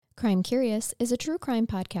Crime Curious is a true crime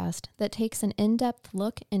podcast that takes an in-depth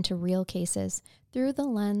look into real cases through the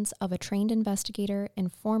lens of a trained investigator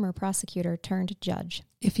and former prosecutor turned judge.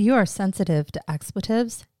 If you are sensitive to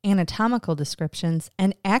expletives, anatomical descriptions,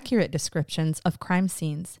 and accurate descriptions of crime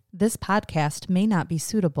scenes, this podcast may not be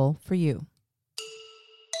suitable for you.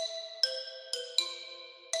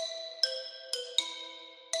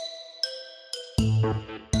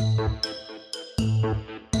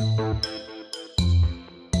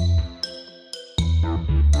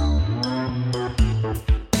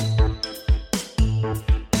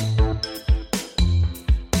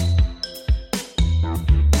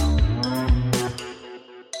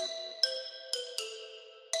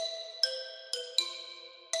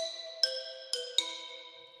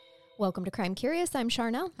 Welcome to Crime Curious. I'm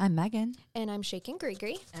Charnel. I'm Megan. And I'm shaking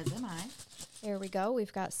Gregory. As am I. There we go.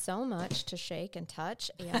 We've got so much to shake and touch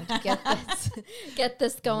and get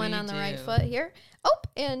this going on the right foot here. Oh,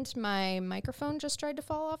 and my microphone just tried to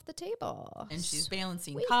fall off the table. And she's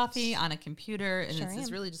balancing coffee on a computer, and this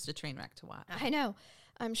is really just a train wreck to watch. I know.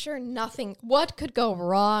 I'm sure nothing. What could go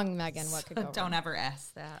wrong, Megan? What could go wrong? Don't ever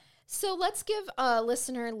ask that. So let's give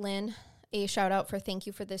listener Lynn a shout out for thank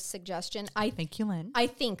you for this suggestion. Thank you, Lynn.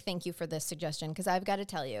 Thank you for this suggestion because I've got to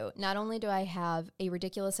tell you, not only do I have a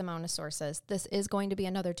ridiculous amount of sources, this is going to be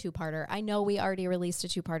another two-parter. I know we already released a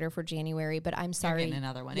two-parter for January, but I'm sorry. You're getting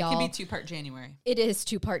another one. Y'all. It can be two-part January. It is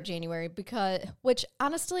two-part January which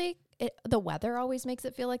honestly, the weather always makes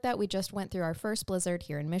it feel like that. We just went through our first blizzard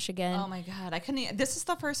here in Michigan. Oh my God. This is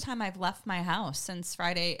the first time I've left my house since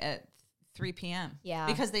Friday at 3 p.m. Yeah.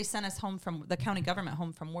 Because they sent us home from the county government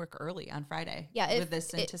home from work early on Friday. Yeah. With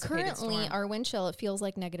this anticipated currently, storm. our wind chill, it feels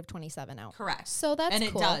like negative 27 out. Correct. So that's cool.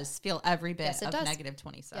 And it does feel every bit yes, of does. negative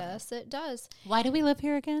 27. Yes, it does. Why do we live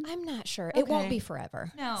here again? I'm not sure. Okay. It won't be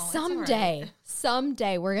forever. No.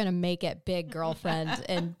 Someday we're going to make it big, girlfriend,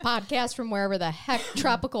 and podcast from wherever the heck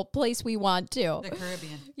tropical place we want to. The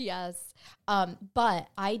Caribbean. Yes. But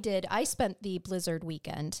I spent the blizzard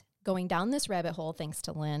weekend going down this rabbit hole, thanks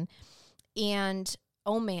to Lynn. And,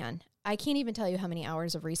 oh man, I can't even tell you how many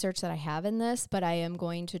hours of research that I have in this, but I am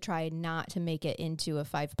going to try not to make it into a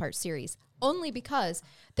 5-part series, only because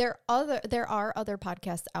there are other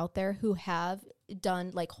podcasts out there who have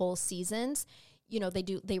done like whole seasons. You know,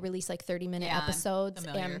 they release like 30-minute episodes.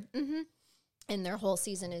 And their whole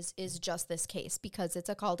season is just this case because it's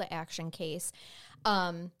a call to action case.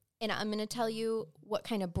 And I'm going to tell you what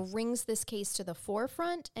kind of brings this case to the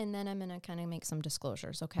forefront, and then I'm going to kind of make some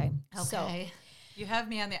disclosures, okay? Okay. So, you have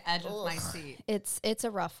me on the edge of my seat. It's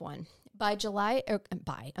a rough one. On July 20th,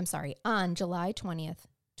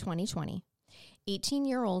 2020,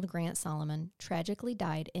 18-year-old Grant Solomon tragically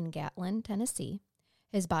died in Gatlin, Tennessee.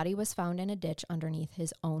 His body was found in a ditch underneath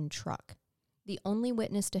his own truck. The only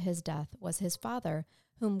witness to his death was his father,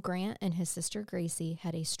 whom Grant and his sister Gracie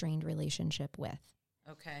had a strained relationship with.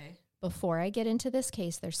 Okay. Before I get into this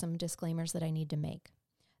case, there's some disclaimers that I need to make.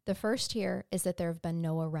 The first here is that there have been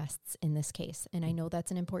no arrests in this case, and I know that's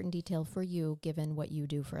an important detail for you given what you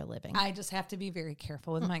do for a living. I just have to be very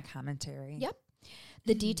careful with my commentary. Yep.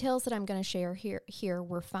 The details that I'm going to share here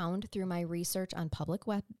were found through my research on public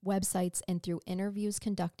websites and through interviews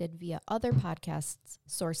conducted via other podcasts.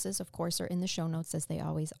 Sources, of course, are in the show notes, as they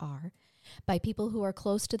always are, by people who are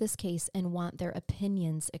close to this case and want their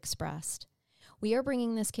opinions expressed. We are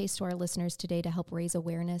bringing this case to our listeners today to help raise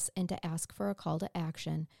awareness and to ask for a call to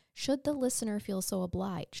action. Should the listener feel so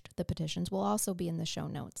obliged, the petitions will also be in the show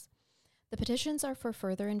notes. The petitions are for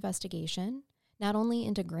further investigation, not only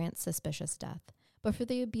into Grant's suspicious death, but for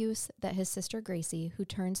the abuse that his sister Gracie, who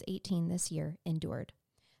turns 18 this year, endured.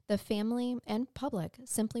 The family and public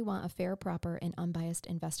simply want a fair, proper, and unbiased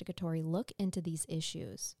investigatory look into these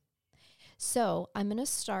issues. So I'm going to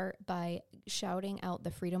start by shouting out the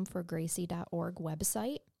freedomforgracie.org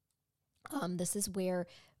website. This is where,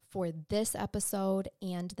 for this episode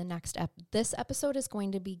and the next this episode is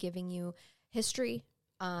going to be giving you history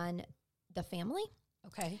on the family.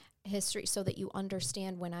 Okay. History so that you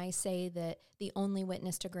understand when I say that the only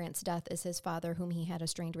witness to Grant's death is his father, whom he had a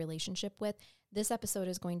strained relationship with. This episode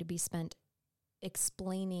is going to be spent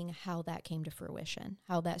explaining how that came to fruition,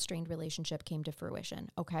 how that strained relationship came to fruition.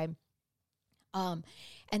 Okay.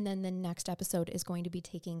 And then the next episode is going to be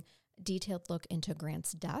taking a detailed look into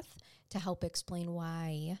Grant's death to help explain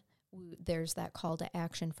why there's that call to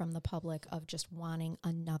action from the public of just wanting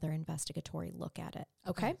another investigatory look at it.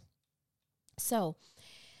 Okay? So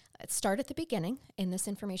let's start at the beginning. And this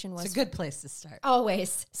information was... It's a good place to start.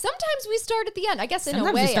 Always. Sometimes we start at the end. I guess in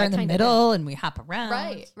Sometimes a way. we start in the middle and we hop around.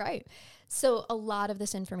 Right. So a lot of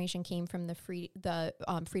this information came from the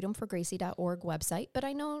freedomforgracie.org website, but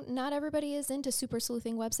I know not everybody is into super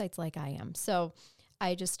sleuthing websites like I am. So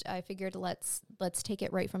I figured let's take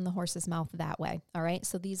it right from the horse's mouth that way. All right.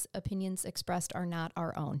 So these opinions expressed are not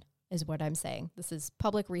our own, is what I'm saying. This is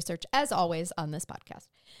public research, as always, on this podcast.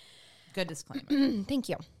 Good disclaimer. Thank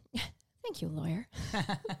you. Thank you, lawyer.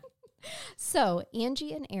 So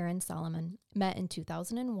Angie and Aaron Solomon met in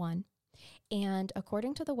 2001. And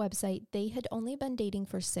according to the website, they had only been dating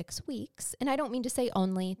for 6 weeks. And I don't mean to say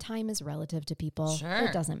only. Time is relative to people. Sure.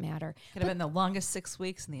 It doesn't matter. Could have been the longest 6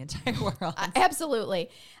 weeks in the entire world. Absolutely.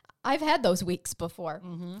 I've had those weeks before.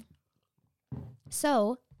 Mm-hmm.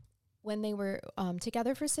 So when they were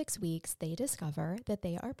together for 6 weeks, they discover that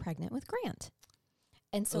they are pregnant with Grant.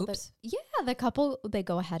 And so the couple, they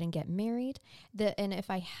go ahead and get married. And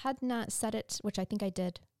if I had not said it, which I think I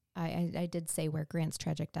did, I did say where Grant's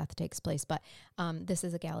tragic death takes place, but this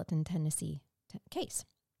is a Gallatin, Tennessee case.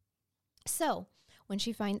 So when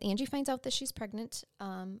Angie finds out that she's pregnant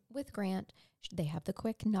with Grant, they have the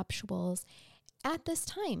quick nuptials. At this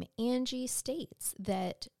time, Angie states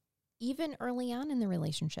that even early on in the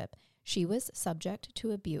relationship, she was subject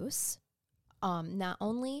to abuse, not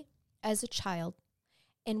only as a child,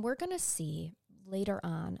 and we're going to see later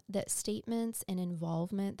on that statements and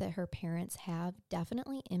involvement that her parents have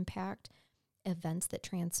definitely impact events that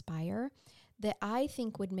transpire that I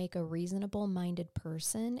think would make a reasonable-minded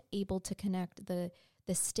person able to connect the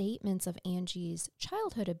statements of Angie's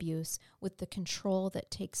childhood abuse with the control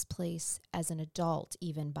that takes place as an adult,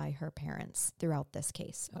 even by her parents throughout this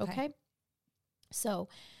case. Okay? So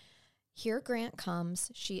here Grant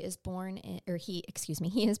comes. He is born in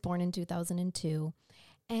 2002.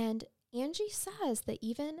 And Angie says that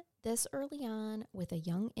even this early on with a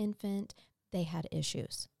young infant, they had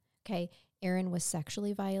issues. Okay. Aaron was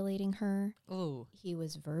sexually violating her. Ooh. He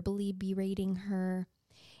was verbally berating her.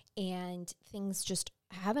 And things just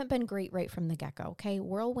haven't been great right from the get-go. Okay.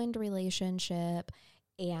 Whirlwind relationship.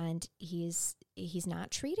 And he's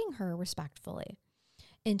not treating her respectfully.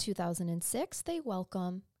 In 2006, they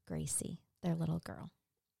welcome Gracie, their little girl.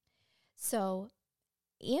 So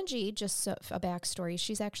Angie, just a backstory,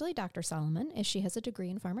 she's actually Dr. Solomon, as she has a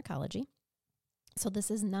degree in pharmacology. So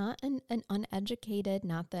this is not an uneducated,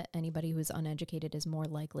 not that anybody who's uneducated is more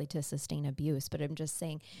likely to sustain abuse, but I'm just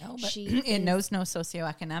saying it knows no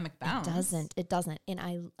socioeconomic bounds. It doesn't. And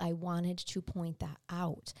I wanted to point that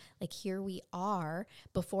out. Like, here we are,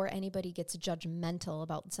 before anybody gets judgmental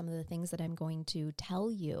about some of the things that I'm going to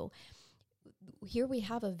tell you. Here we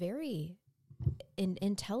have a very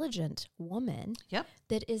intelligent woman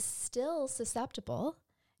that is still susceptible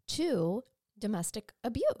to domestic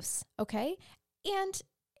abuse. Okay. And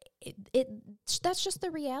that's just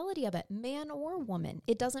the reality of it, man or woman.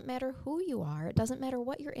 It doesn't matter who you are. It doesn't matter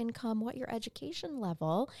what your income, what your education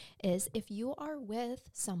level is. If you are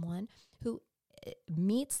with someone who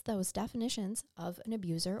meets those definitions of an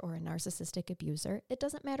abuser or a narcissistic abuser, it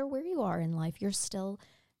doesn't matter where you are in life. You're still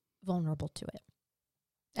vulnerable to it.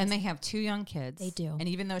 And they have 2 young kids. They do. And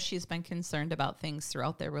even though she's been concerned about things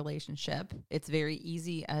throughout their relationship, it's very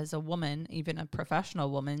easy as a woman, even a professional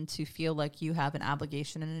woman, to feel like you have an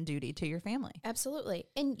obligation and a duty to your family. Absolutely.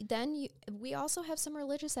 And then we also have some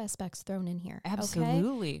religious aspects thrown in here.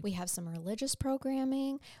 Absolutely. Okay? We have some religious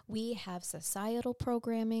programming. We have societal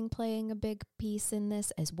programming playing a big piece in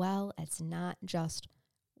this as well. It's not just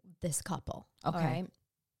this couple. Okay. All right?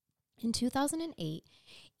 In 2008,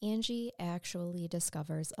 Angie actually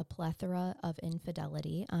discovers a plethora of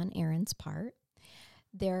infidelity on Aaron's part.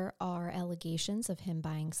 There are allegations of him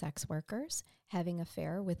buying sex workers, having an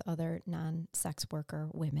affair with other non-sex worker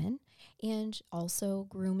women, and also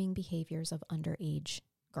grooming behaviors of underage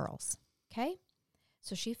girls. Okay?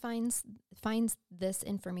 So she finds this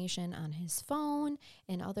information on his phone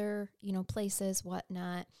and other, places,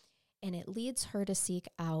 whatnot, and it leads her to seek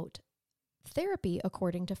out therapy,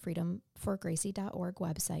 according to freedomforgracie.org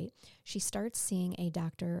website. She starts seeing a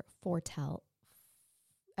Dr. Fortrell,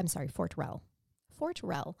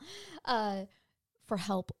 for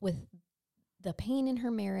help with the pain in her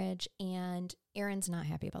marriage. And Aaron's not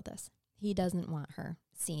happy about this. He doesn't want her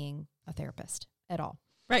seeing a therapist at all.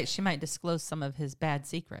 Right. She might disclose some of his bad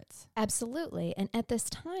secrets. Absolutely. And at this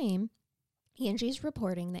time, Angie's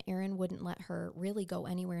reporting that Aaron wouldn't let her really go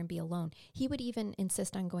anywhere and be alone. He would even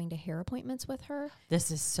insist on going to hair appointments with her.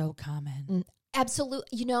 This is so common.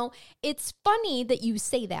 Absolutely. It's funny that you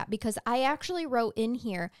say that, because I actually wrote in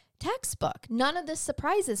here, Textbook. None of this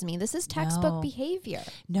surprises me. This is textbook No. behavior.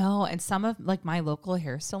 No, and some of like my local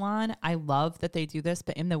hair salon, I love that they do this,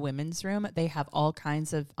 but in the women's room, they have all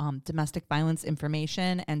kinds of domestic violence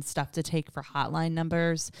information and stuff to take for hotline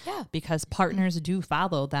numbers. Yeah. Because partners do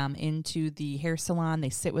follow them into the hair salon. They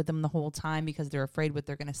sit with them the whole time because they're afraid what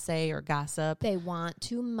they're going to say or gossip. They want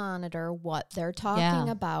to monitor what they're talking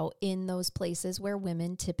about in those places where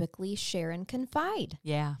women typically share and confide.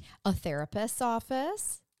 Yeah. A therapist's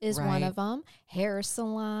office is one of them. Hair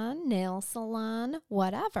salon, nail salon,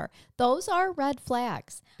 whatever. Those are red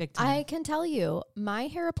flags. Big time. I can tell you, my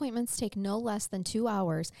hair appointments take no less than 2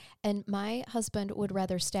 hours, and my husband would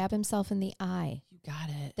rather stab himself in the eye You got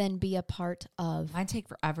it. than be a part of. Mine take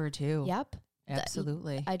forever too. Yep.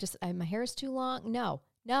 Absolutely. My hair is too long.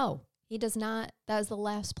 No, he does not. That is the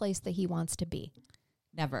last place that he wants to be.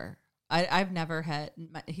 Never. I've never had,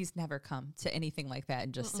 he's never come to anything like that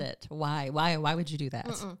and just sit. Why would you do that?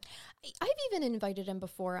 I've even invited him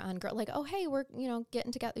before on like, oh, hey, we're,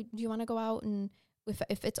 getting together. Do you want to go out? And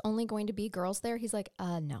if it's only going to be girls there, he's like,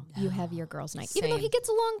 no, you have your girls night. Even though he gets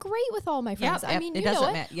along great with all my friends. Yep, I mean, it you know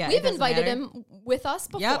doesn't it. Yeah, We've it doesn't invited matter. him with us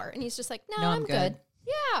before. And he's just like, no, I'm good.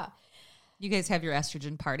 Yeah. You guys have your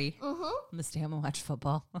estrogen party. I'm going to stay home and watch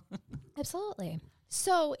football. Absolutely.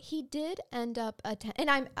 So he did end up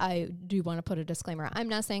and I do want to put a disclaimer. I'm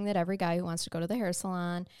not saying that every guy who wants to go to the hair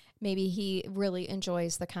salon, maybe he really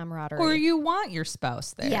enjoys the camaraderie. Or you want your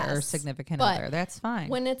spouse there or Yes, significant but other. That's fine.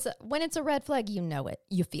 When it's a red flag, you know it.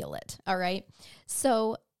 You feel it. All right.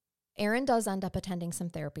 So Aaron does end up attending some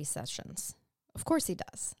therapy sessions. Of course he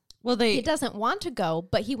does. Well, He doesn't want to go,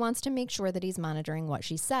 but he wants to make sure that he's monitoring what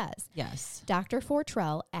she says. Yes. Dr.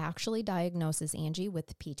 Fortrell actually diagnoses Angie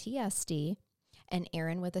with PTSD and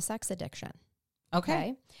Aaron with a sex addiction.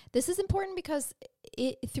 Okay. This is important because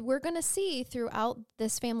we're going to see throughout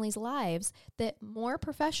this family's lives that more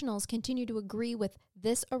professionals continue to agree with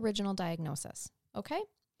this original diagnosis. Okay?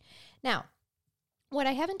 Now, what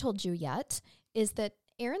I haven't told you yet is that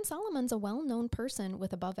Aaron Solomon's a well-known person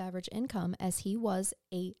with above average income, as he was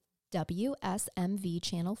a WSMV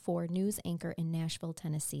Channel 4 news anchor in Nashville,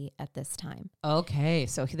 Tennessee at this time. Okay.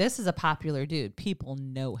 So this is a popular dude. People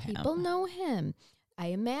know him. People know him. I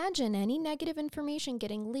imagine any negative information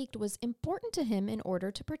getting leaked was important to him in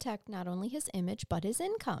order to protect not only his image, but his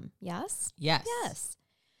income. Yes? Yes. Yes.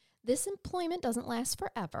 This employment doesn't last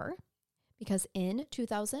forever because in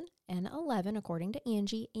 2011, according to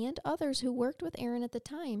Angie and others who worked with Aaron at the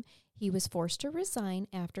time, he was forced to resign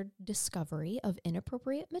after discovery of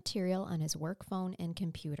inappropriate material on his work phone and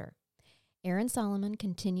computer. Aaron Solomon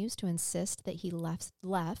continues to insist that he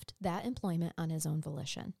left that employment on his own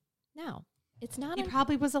volition. Now, it's not... He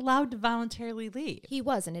probably was allowed to voluntarily leave. He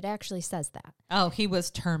was, and it actually says that. Oh, he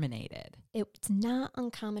was terminated. It's not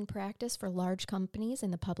uncommon practice for large companies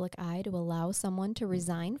in the public eye to allow someone to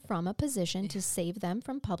resign from a position to save them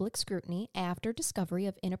from public scrutiny after discovery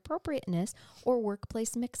of inappropriateness or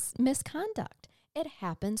workplace misconduct. It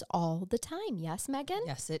happens all the time. Yes, Megan?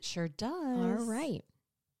 Yes, it sure does. All right.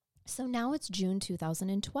 So now it's June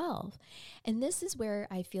 2012, and this is where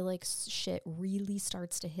I feel like shit really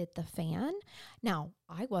starts to hit the fan. Now,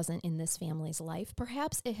 I wasn't in this family's life.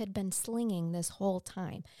 Perhaps it had been slinging this whole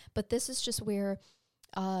time, but this is just where,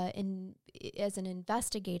 as an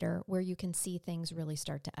investigator, where you can see things really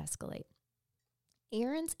start to escalate.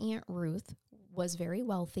 Aaron's Aunt Ruth was very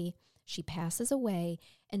wealthy. She passes away,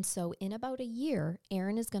 and so in about a year,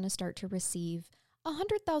 Aaron is going to start to receive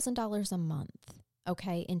 $100,000 a month.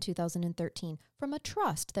 Okay, in 2013, from a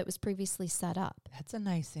trust that was previously set up. That's a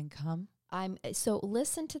nice income. So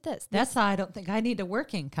listen to this. That's why I don't think I need a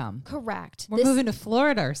work income. Correct. We're moving to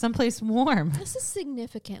Florida or someplace warm. This is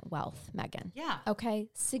significant wealth, Megan. Yeah. Okay,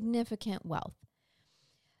 significant wealth.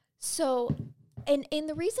 So, and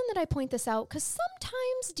the reason that I point this out, because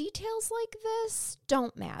sometimes details like this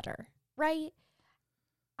don't matter, right?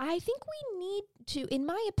 I think we need to, in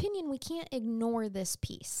my opinion, we can't ignore this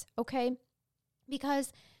piece, okay?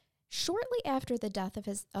 Because shortly after the death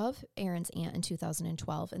of Aaron's aunt in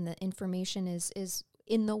 2012, and the information is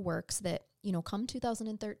in the works that, come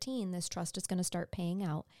 2013, this trust is going to start paying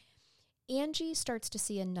out, Angie starts to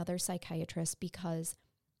see another psychiatrist because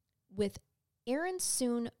with Aaron's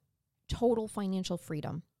soon total financial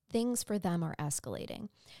freedom, things for them are escalating.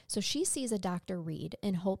 So she sees a Dr. Reed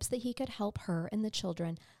in hopes that he could help her and the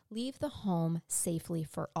children leave the home safely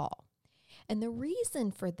for all. And the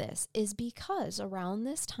reason for this is because around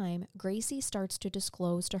this time, Gracie starts to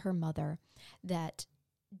disclose to her mother that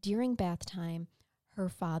during bath time, her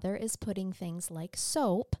father is putting things like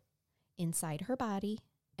soap inside her body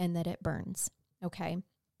and that it burns. Okay.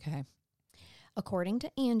 Okay. According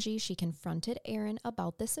to Angie, she confronted Aaron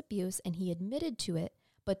about this abuse and he admitted to it,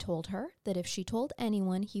 but told her that if she told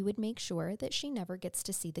anyone, he would make sure that she never gets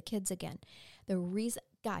to see the kids again. The reason,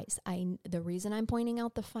 guys, the reason I'm pointing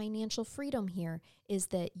out the financial freedom here is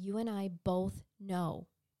that you and I both know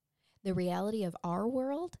the reality of our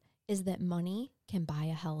world is that money can buy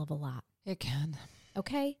a hell of a lot. It can.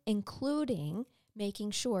 Okay? Including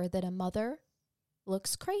making sure that a mother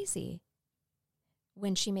looks crazy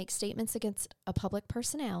when she makes statements against a public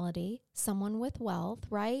personality, someone with wealth,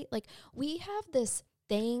 right? Like, we have this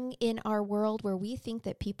thing in our world where we think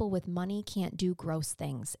that people with money can't do gross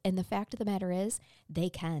things. And the fact of the matter is, they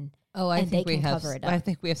can. Oh, I think we have. I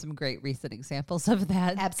think we have some great recent examples of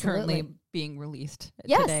that. Absolutely. Currently being released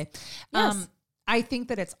Yes. today. Yes. I think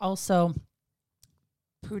that it's also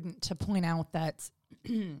prudent to point out that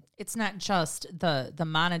it's not just the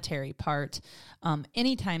monetary part.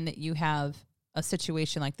 Anytime that you have a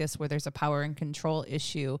situation like this where there's a power and control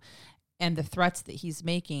issue and the threats that he's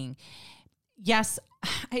making, yes,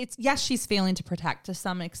 she's failing to protect to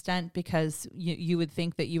some extent because you would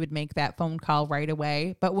think that you would make that phone call right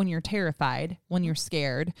away. But when you're terrified, when you're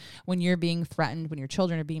scared, when you're being threatened, when your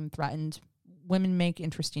children are being threatened, women make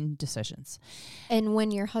interesting decisions. And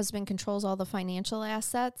when your husband controls all the financial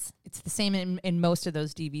assets, it's the same in most of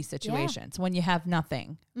those DV situations. Yeah. When you have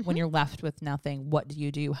nothing, when you're left with nothing, what do you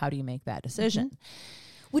do? How do you make that decision?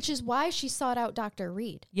 Which is why she sought out Dr.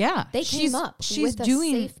 Reed. Yeah. They came up with a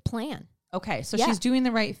safe plan. Okay, so she's doing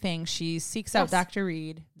the right thing. She seeks out Dr.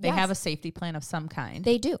 Reed. They have a safety plan of some kind.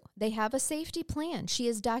 They do. They have a safety plan. She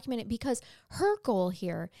is documented because her goal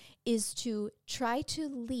here is to try to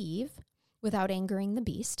leave without angering the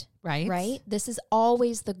beast. Right. Right? This is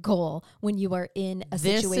always the goal when you are in a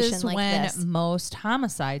situation like this. This is when most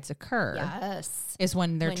homicides occur. Yes. Is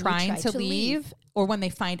when they're trying to leave or when they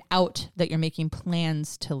find out that you're making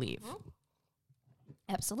plans to leave.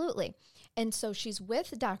 Absolutely. And so she's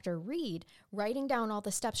with Dr. Reed, writing down all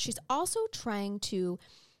the steps. She's also trying to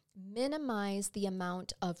minimize the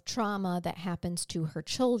amount of trauma that happens to her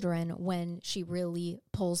children when she really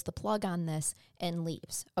pulls the plug on this and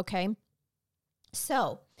leaves. Okay.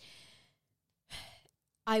 So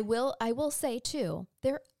I will say too,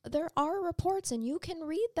 there are reports, and you can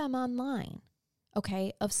read them online,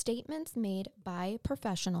 okay, of statements made by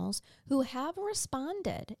professionals who have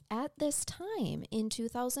responded at this time in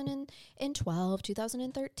 2012,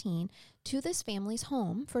 2013 to this family's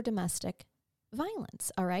home for domestic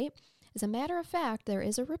violence, all right? As a matter of fact, there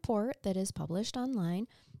is a report that is published online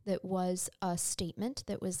that was a statement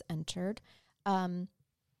that was entered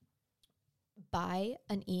by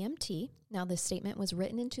an EMT. Now, this statement was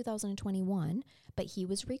written in 2021, but he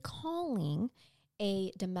was recalling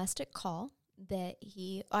a domestic call that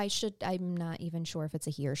I'm not even sure if it's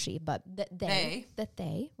a he or she, but that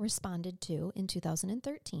they responded to in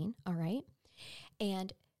 2013, all right?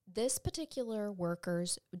 And this particular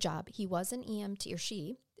worker's job, he was an EMT, or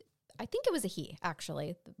she, I think it was a he,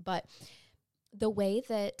 actually, but the way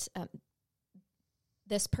that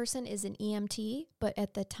this person is an EMT, but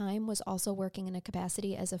at the time was also working in a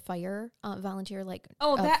capacity as a fire volunteer, like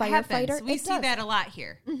that firefighter. Happens. We see that a lot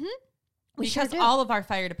here. Mm-hmm. Because all of our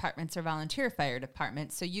fire departments are volunteer fire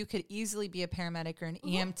departments, so you could easily be a paramedic or an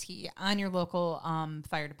EMT on your local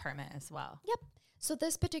fire department as well. Yep. So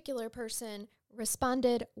this particular person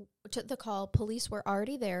responded to the call. Police were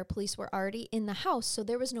already there. Police were already in the house, so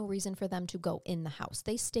there was no reason for them to go in the house.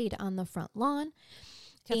 They stayed on the front lawn.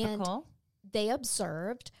 Typical. And they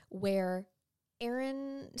observed where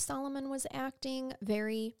Aaron Solomon was acting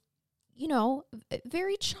very,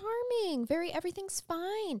 very charming, everything's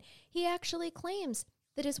fine. He actually claims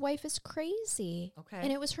that his wife is crazy. Okay.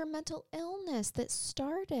 And it was her mental illness that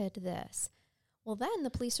started this. Well, then the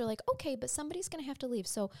police are like, okay, but somebody's going to have to leave.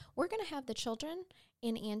 So we're going to have the children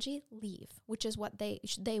and Angie leave, which is what they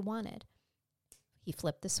wanted. He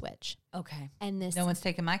flipped the switch. Okay. And no one's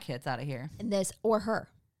taking my kids out of here. And this, or her.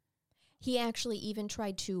 He actually even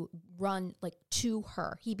tried to run to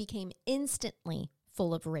her. He became instantly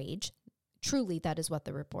full of rage. Truly, that is what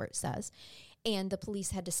the report says. And the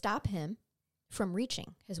police had to stop him from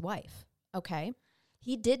reaching his wife. Okay.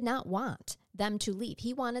 He did not want them to leave.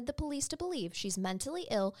 He wanted the police to believe she's mentally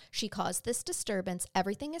ill. She caused this disturbance.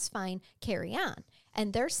 Everything is fine. Carry on.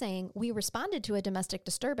 And they're saying, we responded to a domestic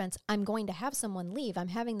disturbance. I'm going to have someone leave. I'm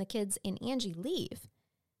having the kids and Angie leave.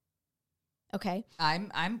 Okay.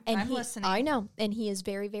 I'm listening. I know. And he is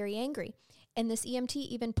very, very angry. And this EMT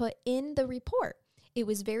even put in the report, it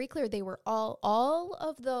was very clear they were all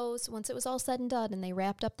of those, once it was all said and done and they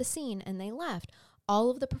wrapped up the scene and they left, all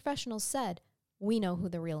of the professionals said, we know who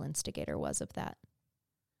the real instigator was of that.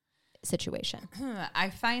 situation. I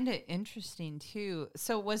find it interesting too.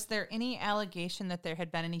 So was there any allegation that there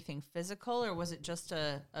had been anything physical, or was it just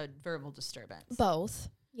a verbal disturbance? Both.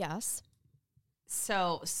 Yes.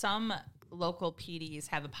 So some local PDs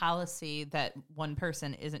have a policy that one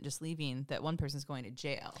person isn't just leaving, that one person's going to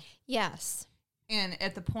jail. Yes. And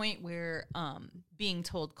at the point where being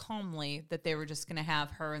told calmly that they were just going to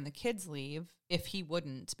have her and the kids leave if he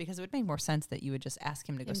wouldn't, because it would make more sense that you would just ask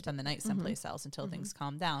him to go spend the night someplace else until things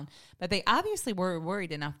calm down. But they obviously were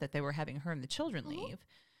worried enough that they were having her and the children leave.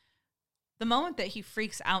 The moment that he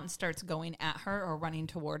freaks out and starts going at her or running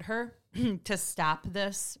toward her to stop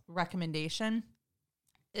this recommendation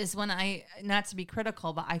is when not to be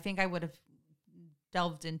critical, but I think I would have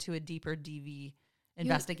delved into a deeper DV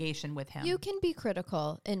investigation with him. You can be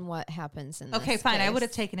critical in what happens in this Okay, fine. case. I would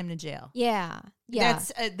have taken him to jail. Yeah.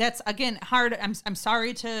 That's again hard. I'm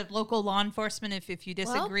sorry to local law enforcement if you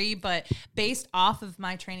disagree, but based off of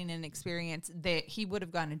my training and experience, that he would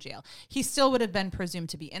have gone to jail. He still would have been presumed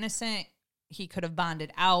to be innocent. He could have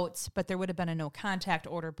bonded out, but there would have been a no contact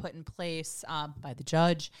order put in place by the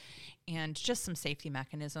judge, and just some safety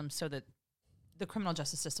mechanisms so that the criminal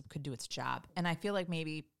justice system could do its job. And I feel like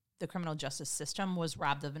maybe the criminal justice system was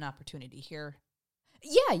robbed of an opportunity here.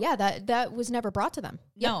 Yeah, that was never brought to them.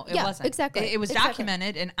 No, it wasn't. Exactly. It was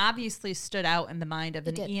documented and obviously stood out in the mind of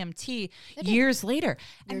an EMT years later.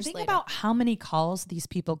 And think about how many calls these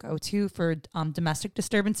people go to for domestic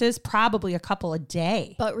disturbances, probably a couple a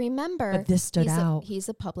day. But remember, this stood out. He's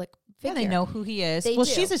a public figure. Yeah, they know who he is. They do.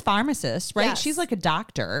 She's a pharmacist, right? Yes. She's like a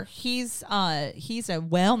doctor. He's a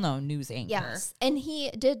well-known news anchor. Yes, and he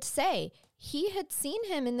did say he had seen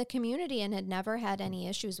him in the community and had never had any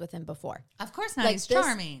issues with him before. Of course not. He's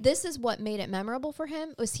charming. This is what made it memorable for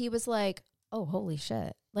him. He was like, "Oh, holy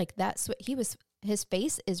shit!" Like that's what he was. His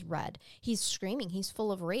face is red. He's screaming. He's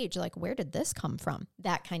full of rage. Like, where did this come from?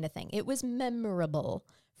 That kind of thing. It was memorable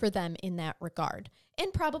for them in that regard,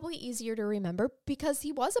 and probably easier to remember because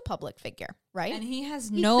he was a public figure, right? And he has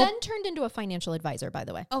He then turned into a financial advisor, by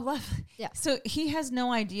the way. Oh, love. Yeah. So he has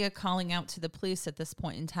no idea calling out to the police at this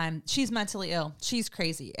point in time. She's mentally ill. She's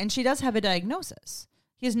crazy. And she does have a diagnosis.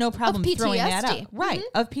 He has no problem throwing that out. Right.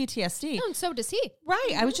 Of PTSD. Oh, and so does he.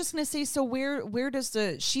 Right. I was just going to say, so where does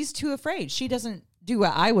she's too afraid. She doesn't do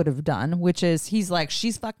what I would have done, which is he's like,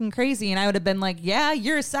 she's fucking crazy. And I would have been like, yeah,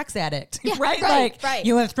 you're a sex addict. Yeah, right? Right.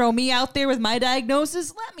 You want to throw me out there with my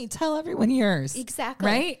diagnosis? Let me tell everyone yours. Exactly.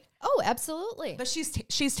 Right? Oh, absolutely. But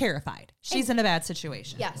she's terrified. She's in a bad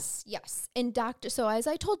situation. Yes. And so as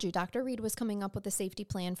I told you, Dr. Reed was coming up with a safety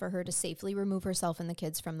plan for her to safely remove herself and the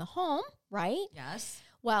kids from the home, right? Yes.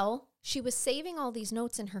 Well, she was saving all these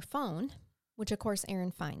notes in her phone, which of course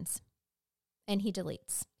Aaron finds, and he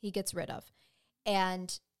deletes. He gets rid of.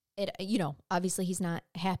 And it, obviously he's not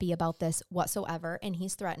happy about this whatsoever, and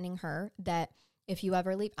he's threatening her that if you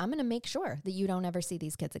ever leave, I'm going to make sure that you don't ever see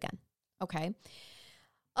these kids again. Okay.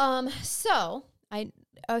 So I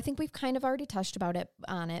think we've kind of already touched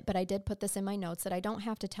on it, but I did put this in my notes that I don't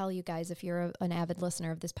have to tell you guys if you're an avid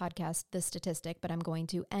listener of this podcast, this statistic, but I'm going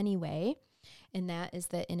to anyway. And that is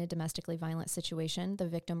that in a domestically violent situation, the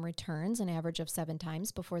victim returns an average of 7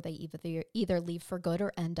 times before they either leave for good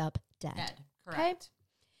or end up dead. Correct. Okay?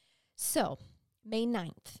 So May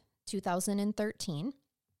 9th, 2013,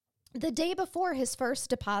 the day before his first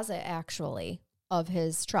deposit, actually, of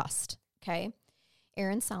his trust, okay,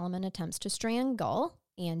 Aaron Solomon attempts to strangle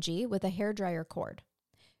Angie with a hairdryer cord.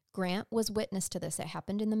 Grant was witness to this. It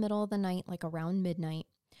happened in the middle of the night, like around midnight.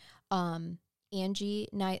 Angie,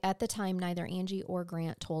 at the time, neither Angie or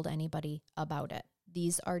Grant told anybody about it.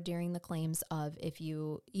 These are during the claims of, if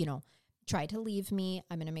you try to leave me,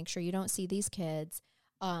 I'm going to make sure you don't see these kids.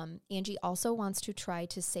 Angie also wants to try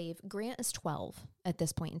to save, Grant is 12 at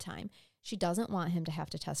this point in time. She doesn't want him to have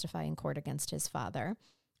to testify in court against his father.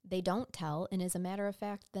 They don't tell, and as a matter of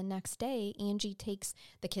fact, the next day, Angie takes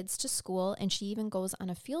the kids to school, and she even goes on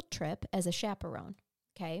a field trip as a chaperone,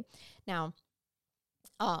 okay? Now,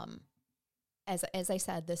 as I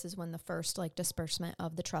said, this is when the first, disbursement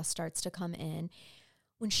of the trust starts to come in.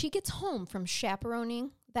 When she gets home from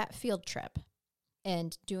chaperoning that field trip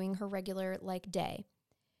and doing her regular, day,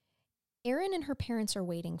 Erin and her parents are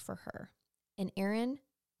waiting for her, and Erin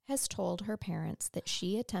has told her parents that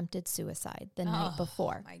she attempted suicide the night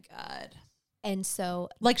before. Oh, my God. And so...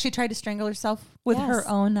 she tried to strangle herself with her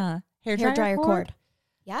own hairdryer cord?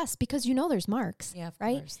 Yes, because there's marks. Yeah, of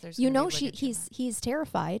right? course. There's he's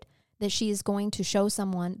terrified that she is going to show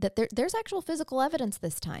someone that there's actual physical evidence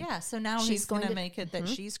this time. Yeah, so now he's going to make it that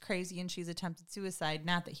she's crazy and she's attempted suicide,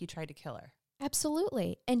 not that he tried to kill her.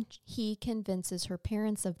 Absolutely. And he convinces her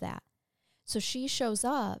parents of that. So she shows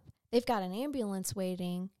up. They've got an ambulance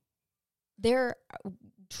waiting. they're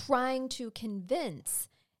trying to convince,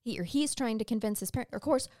 he's trying to convince his parents. Of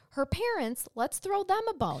course, her parents, let's throw them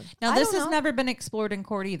a bone. Now, this has never been explored in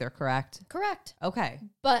court either, correct? Correct. Okay.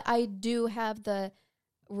 But I do have the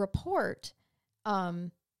report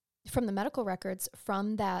from the medical records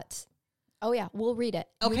from that. Oh, yeah, we'll read it.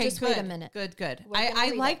 Okay, just good. Wait a minute. Good. We're gonna I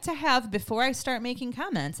read like it. to have, before I start making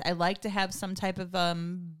comments, I like to have some type of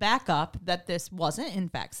backup that this wasn't, in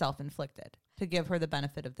fact, self-inflicted, to give her the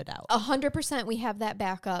benefit of the doubt. 100% we have that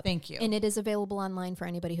backup. Thank you. And it is available online for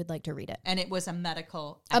anybody who'd like to read it. And it was a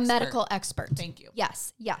medical expert. A medical expert. Thank you.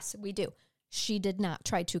 Yes, we do. She did not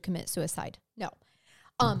try to commit suicide. No.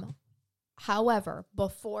 However,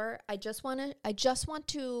 before I just want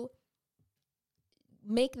to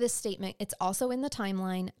make this statement. It's also in the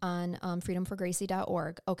timeline on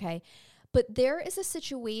freedomforgracie.org, okay? But there is a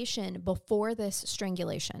situation before this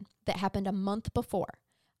strangulation that happened a month before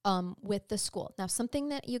with the school. Now, something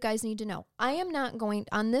that you guys need to know. I am not going,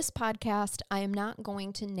 on this podcast, I am not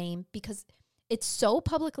going to name, because it's so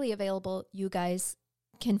publicly available, you guys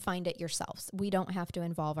can find it yourselves. We don't have to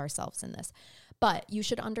involve ourselves in this. But you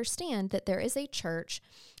should understand that there is a church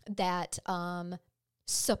that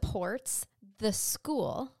supports the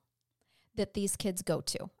school that these kids go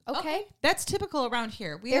to. Okay? That's typical around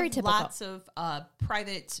here. We Very have typical. lots of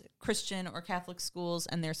private Christian or Catholic schools,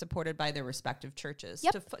 and they're supported by their respective churches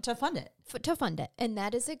Yep. to fund it. To fund it. And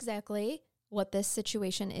that is exactly what this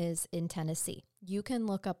situation is in Tennessee. You can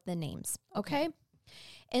look up the names. Okay?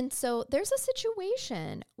 And so there's a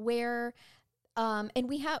situation where, and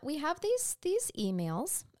we have these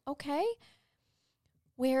emails, okay,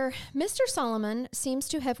 where Mr. Solomon seems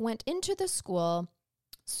to have went into the school,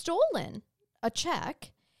 stolen a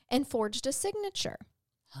check, and forged a signature.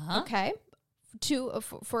 Huh? Okay,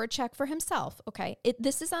 for a check for himself. Okay,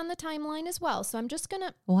 this is on the timeline as well. So I'm just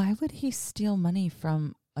gonna. Why would he steal money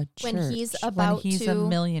from a church When he's about a to-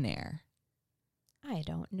 millionaire? I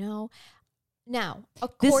don't know. Now, This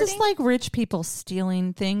according is like rich people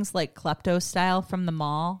stealing things like klepto style from the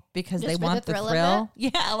mall because Just they for the want the thrill of thrill.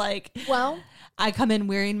 Yeah, like well, I come in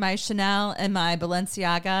wearing my Chanel and my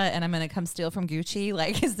Balenciaga and I'm going to come steal from Gucci.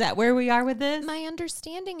 Like, is that where we are with this? my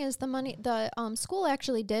understanding is the school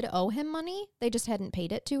actually did owe him money. They just hadn't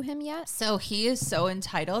paid it to him yet. So he is so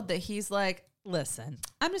entitled that he's like, listen,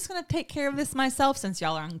 I'm just going to take care of this myself since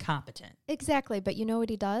y'all are incompetent. Exactly, but you know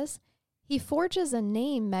what he does? He forges a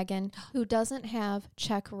name, Megan, who doesn't have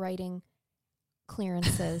check writing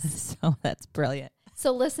clearances. So that's brilliant.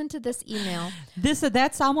 So listen to this email.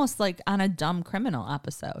 That's almost like on a dumb criminal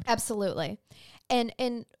episode. Absolutely.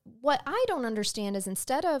 And what I don't understand is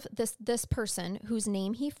instead of this person whose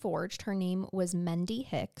name he forged, her name was Mendy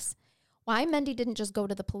Hicks. Why Mendy didn't just go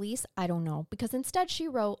to the police, I don't know. Because instead she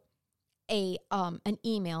wrote an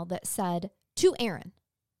email that said to Aaron,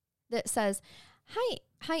 that says,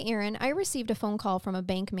 Hi, Aaron. I received a phone call from a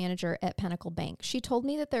bank manager at Pinnacle Bank. She told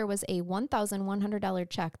me that there was a $1,100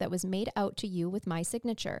 check that was made out to you with my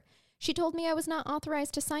signature. She told me I was not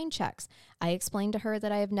authorized to sign checks. I explained to her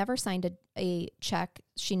that I have never signed a check.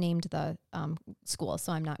 She named the school,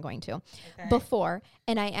 so I'm not going to. Okay. Before,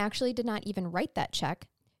 and I actually did not even write that check.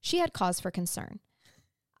 She had cause for concern.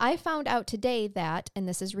 I found out today that, and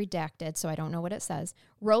this is redacted, so I don't know what it says,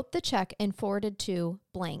 wrote the check and forwarded to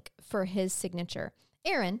blank for his signature.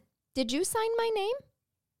 Aaron, did you sign my name?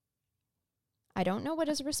 I don't know what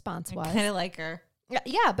his response was. I kind of like her.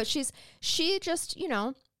 Yeah, but she just,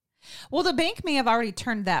 Well, the bank may have already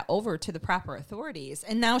turned that over to the proper authorities,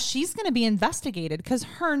 and now she's going to be investigated because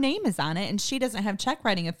her name is on it, and she doesn't have check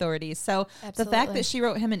writing authorities. So The fact that she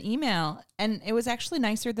wrote him an email, and it was actually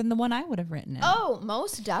nicer than the one I would have written him. Oh,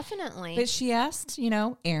 most definitely. But she asked,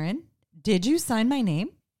 Aaron, did you sign my name?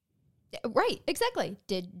 Right, exactly.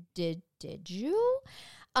 Did you?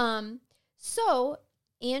 So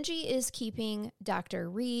Angie is keeping Dr.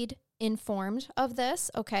 Reed informed of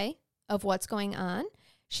this, okay, of what's going on.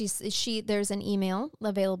 There's an email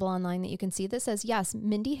available online that you can see that says, yes,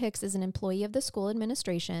 Mindy Hicks is an employee of the school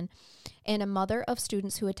administration and a mother of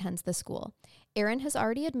students who attends the school. Aaron has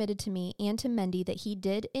already admitted to me and to Mendy that he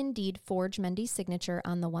did indeed forge Mendy's signature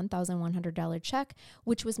on the $1,100 check,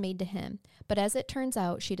 which was made to him. But as it turns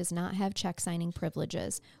out, she does not have check signing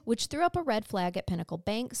privileges, which threw up a red flag at Pinnacle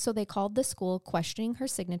Bank, so they called the school questioning her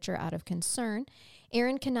signature out of concern.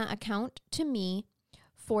 Aaron cannot account to me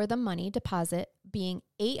for the money deposit being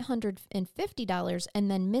 $850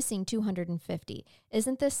 and then missing $250.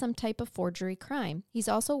 Isn't this some type of forgery crime? He's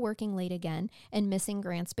also working late again and missing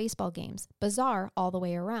Grant's baseball games. Bizarre all the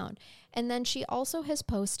way around. And then she also has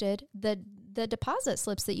posted the deposit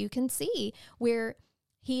slips that you can see where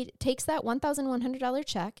he takes that $1,100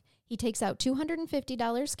 check, He takes out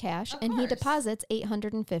 $250 cash and he deposits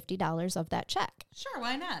 $850 of that check. Sure,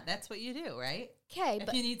 why not? That's what you do, right? Okay.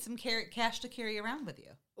 If you need some cash to carry around with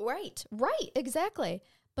you. Right, exactly.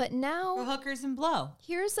 But now... For hookers and blow.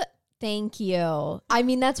 Thank you. I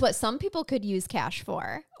mean, that's what some people could use cash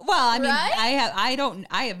for. Well, I mean, right?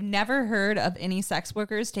 I have never heard of any sex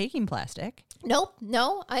workers taking plastic. Nope.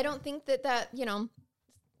 No, I don't think that,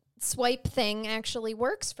 swipe thing actually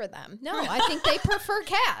works for them. No, I think they prefer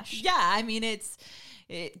cash. Yeah, I mean,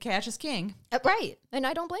 cash is king. Right. And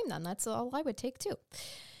I don't blame them. That's all I would take too.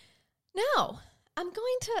 Now, I'm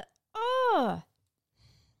going to,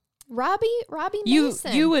 Robbie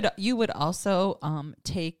Mason. You would also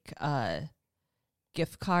take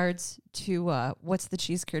gift cards to what's the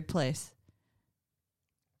cheese curd place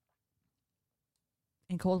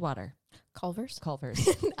in Coldwater? Culver's.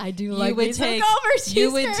 I do like Culver's cheese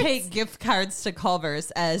You would curds. take gift cards to Culver's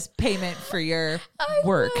as payment for your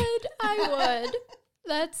work. I would.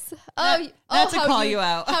 That's to call you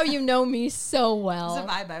out. How you know me so well. It's a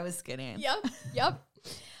vibe I was getting. Yep.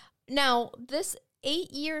 Now, this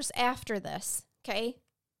 8 years after this, okay?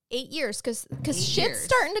 8 years, because shit's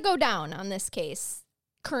starting to go down on this case,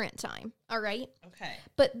 current time, all right? Okay.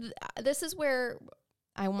 But this is where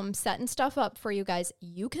I'm setting stuff up for you guys.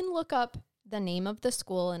 You can look up the name of the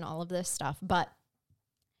school and all of this stuff, but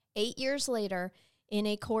 8 years later, in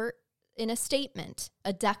a statement,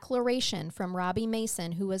 a declaration from Robbie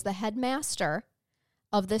Mason, who was the headmaster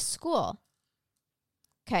of this school.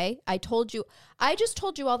 Okay, I just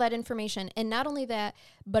told you all that information. And not only that,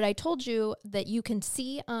 but I told you that you can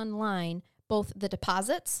see online both the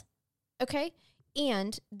deposits, okay,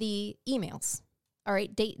 and the emails, all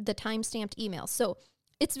right, the time-stamped emails. So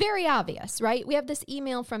it's very obvious, right? We have this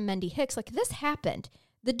email from Mendy Hicks, like this happened.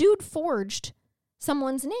 The dude forged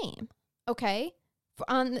someone's name, okay,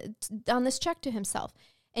 on this check to himself.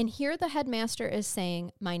 And here the headmaster is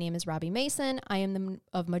saying, my name is Robbie Mason. I am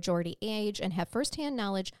of majority age and have firsthand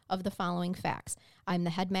knowledge of the following facts. I'm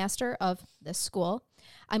the headmaster of this school.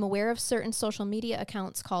 I'm aware of certain social media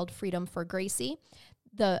accounts called Freedom for Gracie.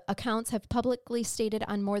 The accounts have publicly stated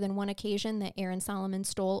on more than one occasion that Aaron Solomon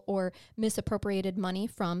stole or misappropriated money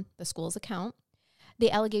from the school's account. The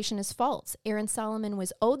allegation is false. Aaron Solomon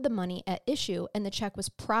was owed the money at issue and the check was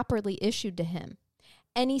properly issued to him.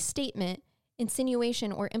 Any statement,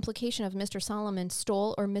 insinuation, or implication of Mr. Solomon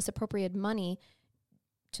stole or misappropriated money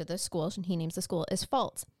to the school, and he names the school, is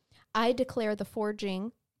false. I declare the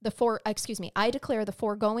foregoing is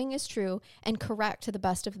true and correct to the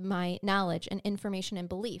best of my knowledge and information and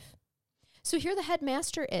belief. So here the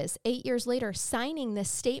headmaster is 8 years later signing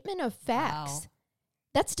this statement of facts. Wow.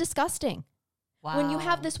 That's disgusting. Wow. When you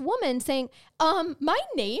have this woman saying, my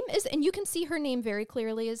name is, and you can see her name very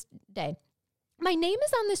clearly as day. My name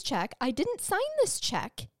is on this check. I didn't sign this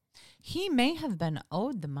check. He may have been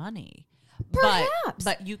owed the money. Perhaps.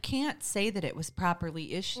 But you can't say that it was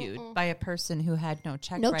properly issued by a person who had no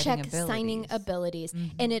check signing abilities.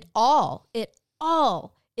 Mm-hmm. And it all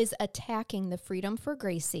is attacking the Freedom for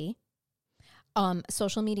Gracie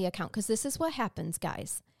social media account. Because this is what happens,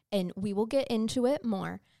 guys. And we will get into it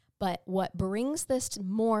more. But what brings this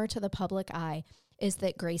more to the public eye is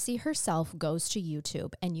that Gracie herself goes to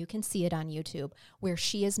YouTube, and you can see it on YouTube, where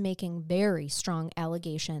she is making very strong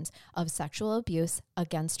allegations of sexual abuse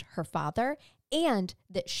against her father, and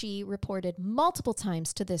that she reported multiple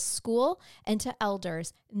times to this school and to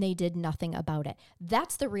elders, and they did nothing about it.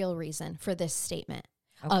 That's the real reason for this statement.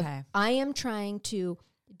 Okay. I am trying to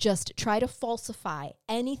just try to falsify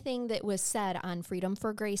anything that was said on Freedom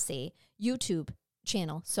for Gracie YouTube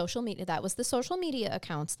channel, social media. That was the social media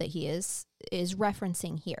accounts that he is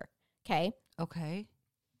referencing here. Okay.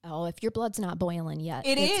 Oh, if your blood's not boiling yet.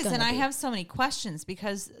 It is. And I have so many questions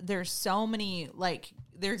because there's so many,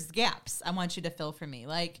 there's gaps I want you to fill for me.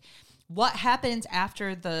 What happened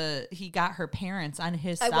after he got her parents on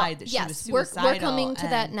his side that she was suicidal? We're coming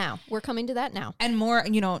to that now. And more,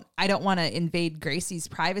 I don't want to invade Gracie's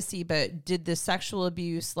privacy, but did the sexual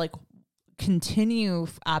abuse continue,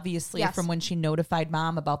 obviously, from when she notified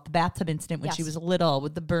mom about the bathtub incident when she was little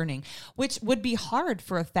with the burning, which would be hard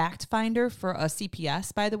for a fact finder for a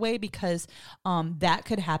CPS, by the way, because that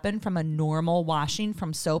could happen from a normal washing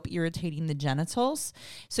from soap irritating the genitals.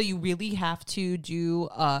 So you really have to do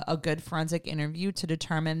a good forensic interview to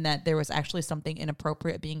determine that there was actually something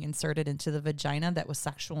inappropriate being inserted into the vagina that was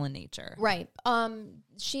sexual in nature. Right.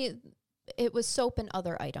 It was soap and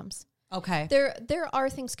other items. Okay. There are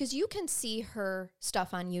things, because you can see her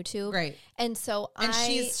stuff on YouTube. Right. And so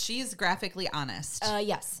she's graphically honest.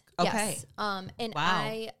 Yes. Okay. Yes. And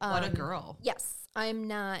wow. What a girl. Yes. I'm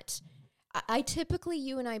not I typically,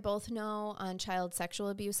 you and I both know on child sexual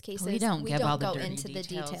abuse cases, We don't go into the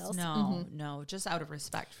details. No, no, just out of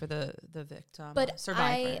respect for the victim, but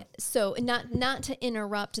survivor. So not to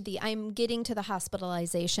interrupt I'm getting to the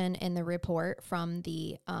hospitalization in the report from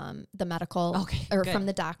the medical or good. from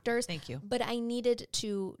the doctors. Thank you. But I needed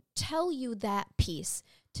to tell you that piece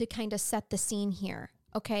to kind of set the scene here,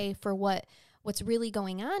 okay, for what's really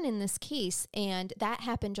going on in this case, and that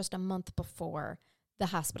happened just a month before the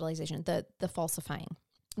hospitalization, the falsifying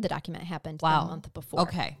the document happened a month before.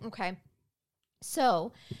 Okay.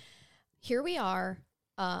 So here we are.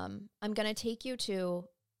 I'm going to take you to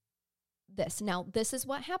this. Now, this is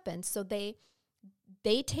what happens. So they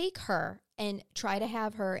take her and try to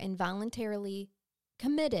have her involuntarily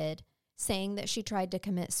committed, saying that she tried to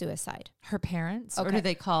commit suicide. Her parents? Okay. Or do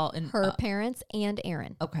they call her parents and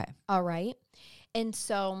Aaron? Okay. All right. And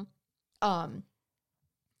so, I'm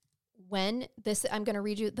going to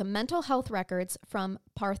read you the mental health records from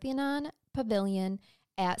Parthenon Pavilion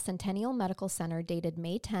at Centennial Medical Center dated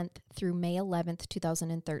May 10th through May 11th,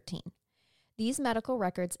 2013. These medical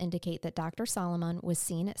records indicate that Dr. Solomon was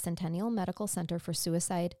seen at Centennial Medical Center for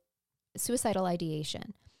suicidal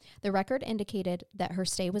ideation. The record indicated that her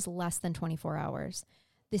stay was less than 24 hours.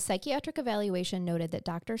 The psychiatric evaluation noted that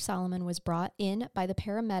Dr. Solomon was brought in by the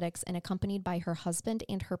paramedics and accompanied by her husband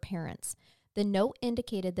and her parents. The note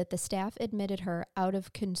indicated that the staff admitted her out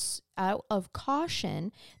of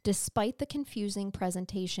caution, despite the confusing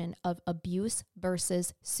presentation of abuse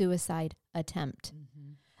versus suicide attempt.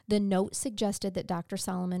 Mm-hmm. The note suggested that Dr.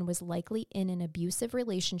 Solomon was likely in an abusive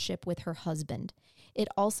relationship with her husband. It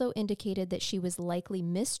also indicated that she was likely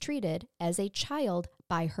mistreated as a child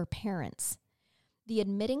by her parents. The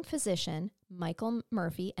admitting physician, Michael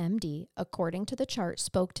Murphy, MD, according to the chart,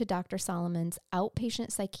 spoke to Dr. Solomon's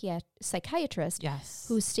outpatient psychiatrist,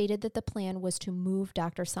 who stated that the plan was to move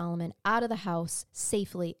Dr. Solomon out of the house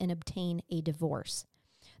safely and obtain a divorce.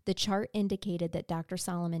 The chart indicated that Dr.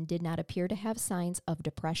 Solomon did not appear to have signs of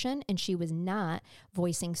depression, and she was not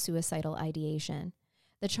voicing suicidal ideation.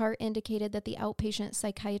 The chart indicated that the outpatient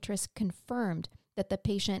psychiatrist confirmed that the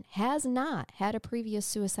patient has not had a previous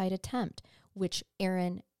suicide attempt, which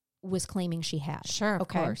Erin was claiming she had. Sure, of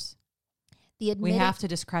course. We have to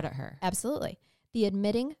discredit her. Absolutely. The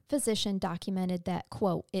admitting physician documented that,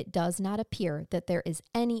 quote, "It does not appear that there is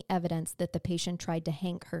any evidence that the patient tried to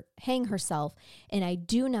hang herself, and I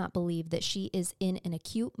do not believe that she is in an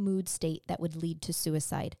acute mood state that would lead to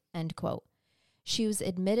suicide," end quote. She was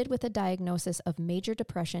admitted with a diagnosis of major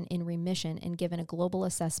depression in remission and given a global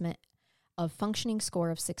assessment of functioning score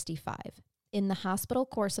of 65. In the hospital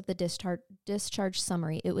course of the discharge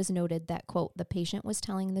summary, it was noted that, quote, "The patient was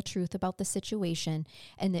telling the truth about the situation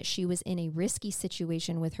and that she was in a risky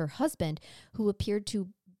situation with her husband, who appeared to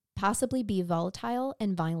possibly be volatile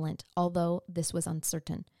and violent, although this was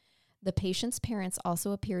uncertain. The patient's parents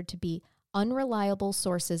also appeared to be unreliable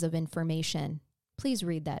sources of information." Please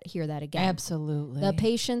hear that again. Absolutely. The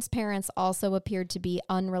patient's parents also appeared to be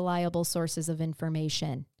unreliable sources of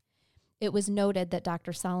information. It was noted that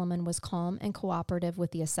Dr. Solomon was calm and cooperative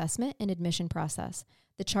with the assessment and admission process.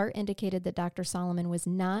 The chart indicated that Dr. Solomon was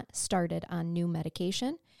not started on new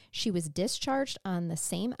medication. She was discharged on the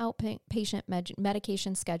same outpatient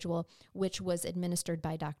medication schedule, which was administered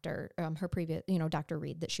by Dr.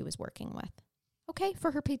 Reed that she was working with. Okay,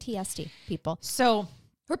 for her PTSD, people. So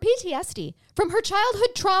her PTSD from her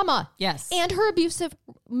childhood trauma. Yes. And her abusive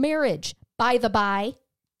marriage, by the by.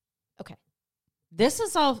 Okay. This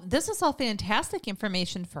is all fantastic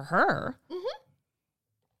information for her. Mm-hmm.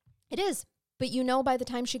 It is. But by the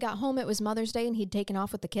time she got home, it was Mother's Day and he'd taken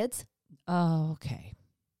off with the kids. Oh, okay.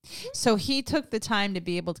 So he took the time to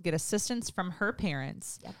be able to get assistance from her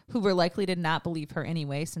parents, who were likely to not believe her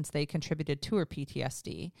anyway, since they contributed to her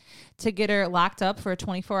PTSD, to get her locked up for a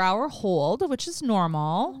 24-hour hold, which is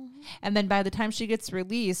normal. Mm-hmm. And then by the time she gets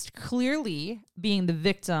released, clearly being the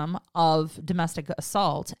victim of domestic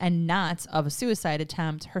assault and not of a suicide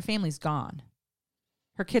attempt, her family's gone.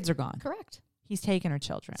 Her kids are gone. Correct. He's taken her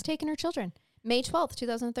children. May 12th,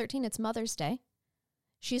 2013, it's Mother's Day.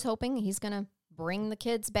 She's hoping he's going to bring the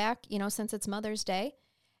kids back, since it's Mother's Day.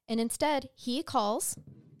 And instead, he calls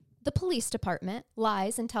the police department,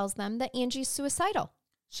 lies, and tells them that Angie's suicidal.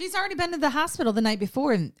 She's already been to the hospital the night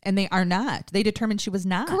before, and they are not. They determined she was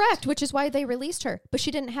not. Correct, which is why they released her. But she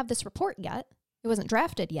didn't have this report yet. It wasn't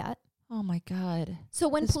drafted yet. Oh, my God. So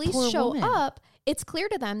when police show up, it's clear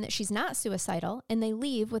to them that she's not suicidal, and they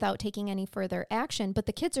leave without taking any further action, but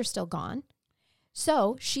the kids are still gone.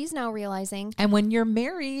 So she's now realizing. And when you're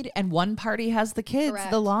married and one party has the kids,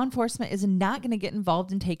 Correct. the law enforcement is not going to get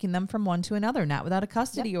involved in taking them from one to another, not without a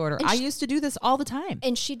custody order. And I used to do this all the time.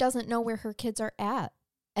 And she doesn't know where her kids are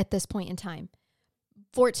at this point in time.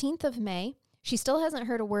 14th of May, she still hasn't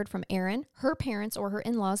heard a word from Erin, her parents, or her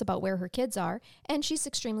in-laws about where her kids are, and she's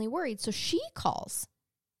extremely worried. So she calls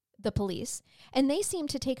the police, and they seem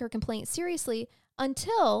to take her complaint seriously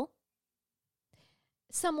until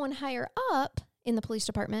someone higher up in the police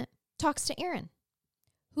department talks to Erin,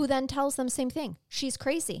 who then tells them the same thing. She's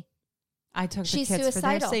crazy. I took She's the kids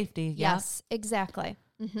suicidal. for their safety. Yes, exactly.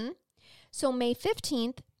 So May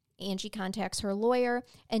 15th, Angie contacts her lawyer,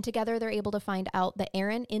 and together they're able to find out that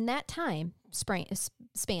Erin, in that time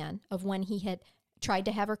span of when he had tried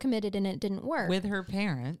to have her committed and it didn't work. With her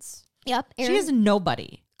parents. Yep. She is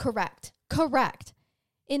nobody. Correct.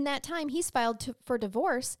 In that time, he's filed for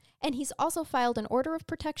divorce, and he's also filed an order of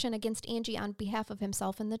protection against Angie on behalf of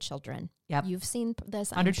himself and the children. Yep. You've seen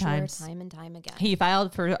this, I'm 100 sure, times. time and time again. He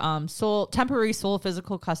filed for temporary sole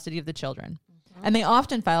physical custody of the children. And they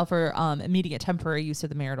often file for immediate temporary use of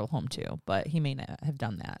the marital home too, but he may not have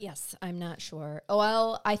done that. Yes, I'm not sure.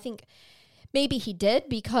 Well, I think maybe he did,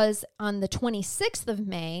 because on the 26th of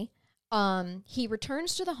May, he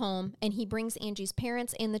returns to the home and he brings Angie's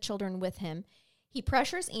parents and the children with him. He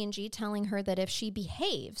pressures Angie, telling her that if she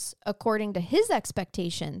behaves according to his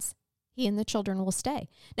expectations, he and the children will stay.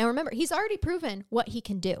 Now, remember, he's already proven what he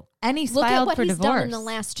can do. And he's Look at filed what for he's divorce. done in the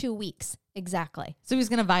last 2 weeks. Exactly. So he's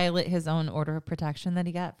going to violate his own order of protection that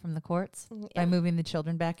he got from the courts by moving the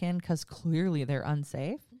children back in because clearly they're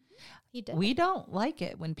unsafe. He did. We don't like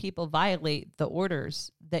it when people violate the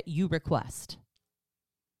orders that you request.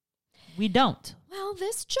 We don't. Well,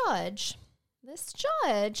 this judge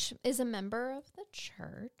is a member of the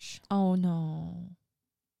church. Oh, no.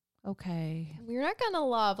 Okay. You're not going to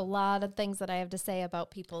love a lot of things that I have to say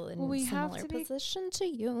about people in Well, we have similar to be- position to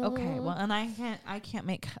you. Okay. Well, and I can't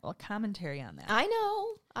make a commentary on that. I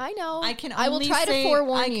know. I will try to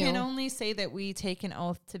forewarn you. I can only say that we take an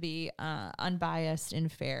oath to be unbiased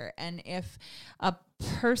and fair. And if a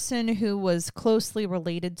person who was closely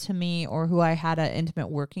related to me or who I had an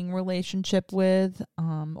intimate working relationship with,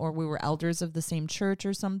 or we were elders of the same church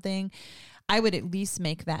or something, I would at least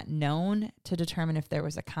make that known to determine if there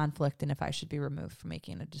was a conflict and if I should be removed from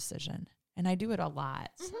making a decision. And I do it a lot.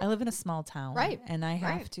 I live in a small town. Right. And I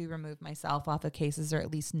have to remove myself off of cases or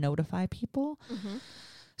at least notify people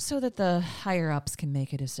so that the higher ups can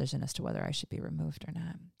make a decision as to whether I should be removed or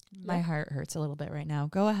not. My heart hurts a little bit right now.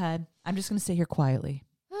 Go ahead. I'm just going to sit here quietly.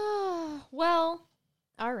 Well,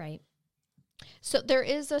 all right. So there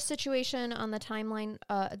is a situation on the timeline.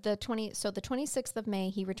 The 26th of May,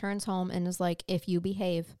 he returns home and is like, "If you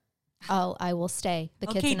behave, I will stay. The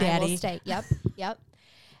kids Okay, and Daddy. I will stay." Yep.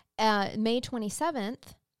 May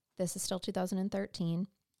 27th. This is still 2013.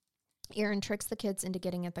 Erin tricks the kids into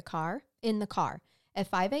getting in the car. At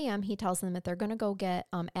 5 a.m., he tells them that they're going to go get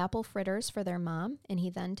apple fritters for their mom, and he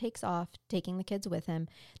then takes off, taking the kids with him.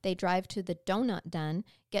 They drive to the donut den,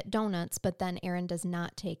 get donuts, but then Erin does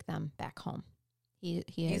not take them back home.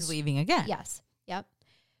 He's leaving again. Yes. Yep.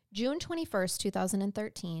 June 21st,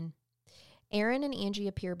 2013, Erin and Angie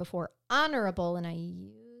appear before Honorable, and I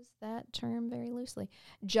use that term very loosely,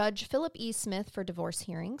 Judge Philip E. Smith for divorce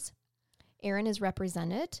hearings. Erin is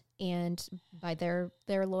represented and by their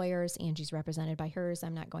lawyers. Angie's represented by hers.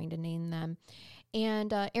 I'm not going to name them.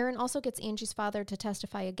 And Erin also gets Angie's father to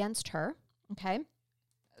testify against her. Okay.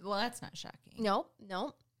 Well, that's not shocking. No.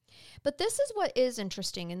 But this is what is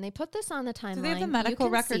interesting, and they put this on the timeline. Do they have the medical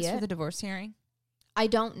records for the divorce hearing? I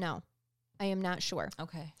don't know. I am not sure.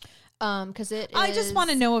 Okay. Because I just want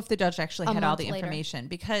to know if the judge actually had all the month later. information,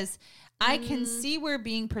 because I can see we're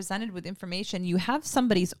being presented with information. You have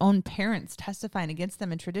somebody's own parents testifying against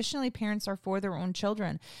them, and traditionally parents are for their own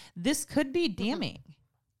children. This could be damning.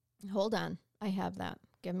 Hold on. I have that.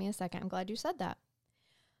 Give me a second. I'm glad you said that.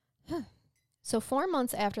 So 4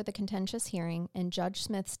 months after the contentious hearing and Judge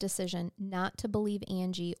Smith's decision not to believe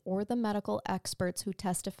Angie or the medical experts who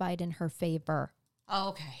testified in her favor. Oh,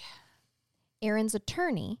 okay. Erin's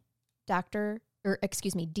attorney,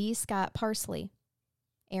 D. Scott Parsley,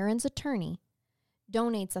 Erin's attorney,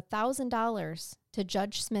 donates $1,000 to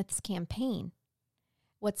Judge Smith's campaign.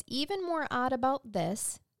 What's even more odd about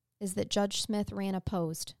this is that Judge Smith ran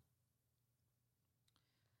opposed.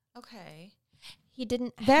 Okay. He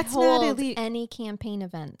didn't That's hold not any campaign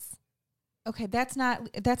events. Okay, that's not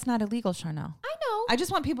illegal, Charnel. I know. I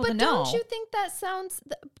just want people to But know. don't you think that sounds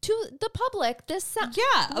to the public? This sounds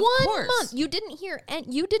Yeah, of 1 course. month. You didn't hear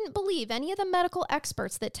and you didn't believe any of the medical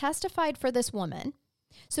experts that testified for this woman.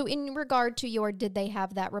 So in regard to your, did they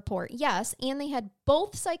have that report? Yes. And they had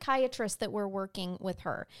both psychiatrists that were working with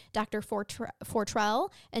her, Dr. Fortrell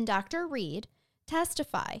and Dr. Reed,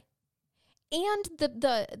 testify. And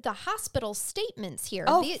the hospital statements here,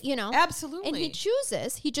 absolutely. And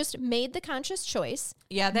he just made the conscious choice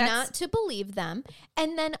not to believe them.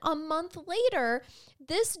 And then a month later,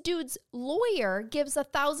 this dude's lawyer gives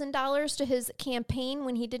 $1,000 to his campaign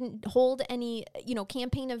when he didn't hold any,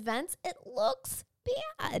 campaign events. It looks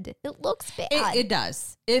bad. It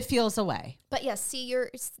does. It feels away. But yes,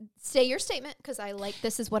 say your statement, because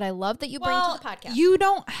this is what I love that you bring to the podcast. You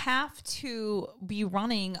don't have to be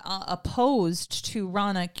running opposed to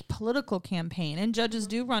run a political campaign, and judges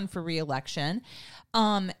do run for re-election.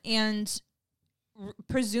 And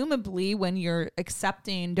presumably when you're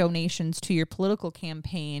accepting donations to your political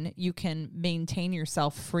campaign, you can maintain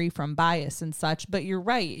yourself free from bias and such. But you're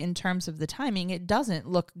right, in terms of the timing, it doesn't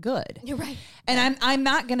look good. You're right. And I'm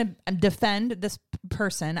not going to defend this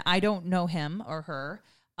person. I don't know him or her.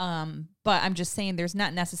 But I'm just saying there's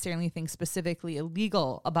not necessarily anything specifically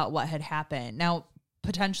illegal about what had happened. Now,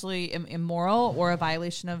 potentially immoral or a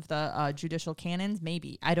violation of the judicial canons,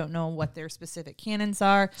 maybe. I don't know what their specific canons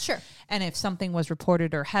are. Sure. And if something was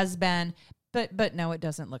reported or has been, but no, it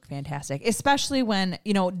doesn't look fantastic, especially when,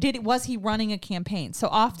 was he running a campaign? So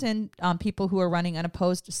often people who are running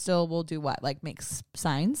unopposed still will do what? Like make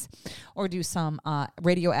signs or do some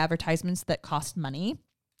radio advertisements that cost money.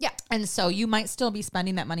 Yeah. And so you might still be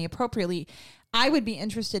spending that money appropriately. I would be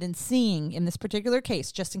interested in seeing in this particular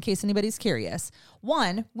case, just in case anybody's curious.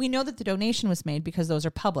 One, we know that the donation was made because those are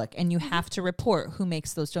public and you have to report who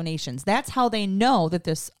makes those donations. That's how they know that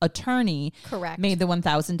this attorney made the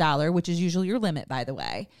 $1,000, which is usually your limit, by the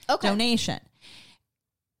way, donation.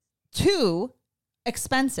 Two,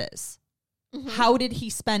 expenses. Mm-hmm. How did he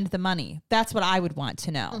spend the money? That's what I would want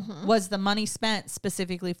to know. Mm-hmm. Was the money spent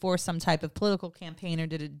specifically for some type of political campaign, or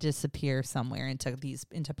did it disappear somewhere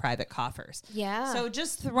into private coffers? Yeah. So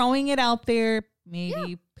just throwing it out there,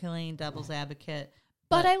 maybe playing devil's advocate.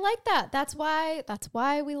 But I like that. That's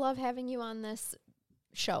why we love having you on this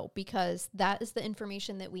show, because that is the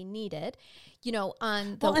information that we needed,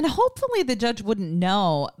 and hopefully the judge wouldn't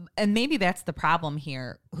know, and maybe that's the problem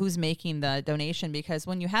here, who's making the donation, because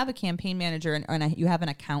when you have a campaign manager and you have an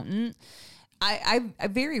accountant, I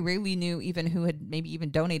very rarely knew even who had maybe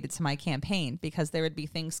even donated to my campaign, because there would be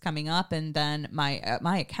things coming up, and then my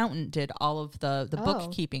accountant did all of the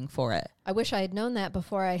bookkeeping for it. I wish I had known that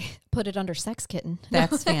before I put it under Sex Kitten.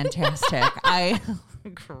 That's fantastic.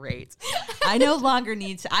 Great. I no longer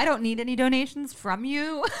I don't need any donations from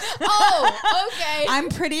you. Oh, okay. I'm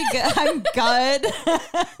pretty good. I'm good.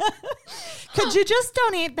 Could you just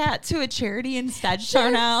donate that to a charity instead,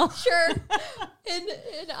 Charnel? Sure.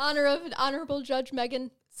 In honor of an honorable Judge Megan,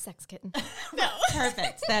 Sex Kitten. No.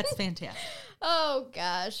 Perfect. That's fantastic. Oh,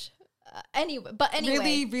 gosh. Anyway.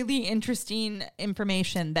 Really, really interesting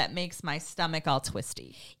information that makes my stomach all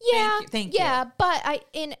twisty. Yeah. Thank you. Yeah, but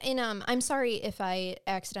I'm sorry if I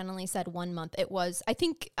accidentally said 1 month. It was, I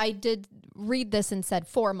think I did read this and said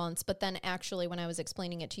 4 months, but then actually when I was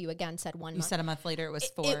explaining it to you again, said 1 month. You said a month later it was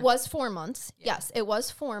 4. It was 4 months. Yeah. Yes, it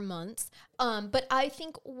was 4 months. But I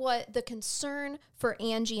think what the concern for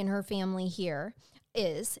Angie and her family here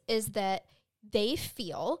is that they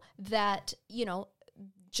feel that,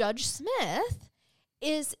 Judge Smith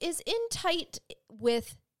is in tight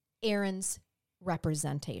with Aaron's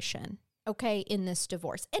representation, in this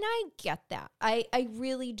divorce. And I get that. I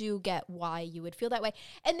really do get why you would feel that way.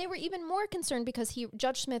 And they were even more concerned because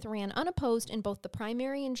Judge Smith ran unopposed in both the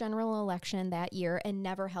primary and general election that year and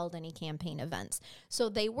never held any campaign events. So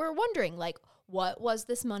they were wondering, what was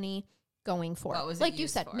this money going for? What was like it you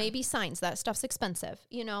used said, for? Maybe signs. That stuff's expensive.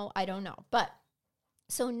 I don't know. But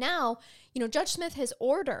so now, Judge Smith has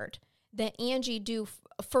ordered that Angie do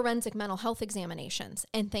forensic mental health examinations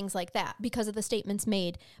and things like that because of the statements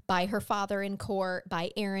made by her father in court,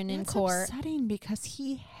 by Aaron in court. That's upsetting because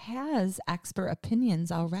he has expert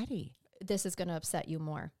opinions already. This is going to upset you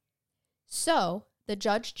more. So the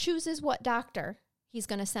judge chooses what doctor he's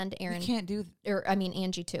going to send Aaron. You can't do...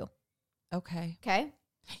 Angie to. Okay. Okay.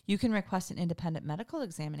 You can request an independent medical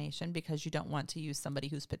examination because you don't want to use somebody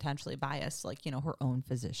who's potentially biased, like, her own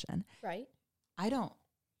physician. Right.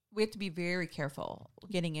 We have to be very careful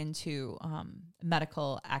getting into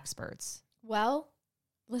medical experts. Well,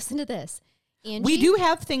 listen to this. Angie, we do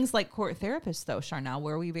have things like court therapists, though, Charnel,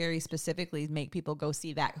 where we very specifically make people go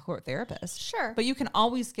see that court therapist. Sure. But you can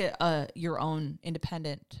always get your own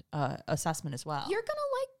independent assessment as well. You're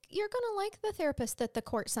gonna like the therapist that the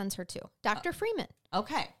court sends her to, Dr. Freeman.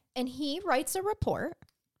 Okay. And he writes a report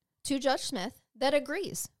to Judge Smith that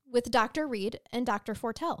agrees with Dr. Reed and Dr.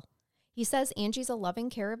 Fortel. He says Angie's a loving,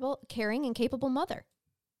 caring, and capable mother.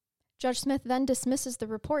 Judge Smith then dismisses the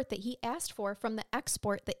report that he asked for from the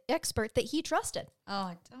expert that he trusted.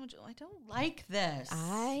 Oh, I don't like this.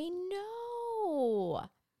 I know.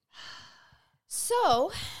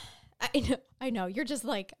 So, I know. You're just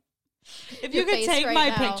like, if you could take my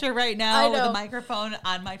picture right now with a microphone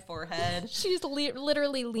on my forehead. She's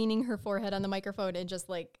literally leaning her forehead on the microphone and just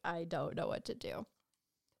like, I don't know what to do.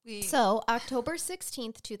 So, October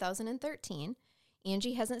 16th, 2013,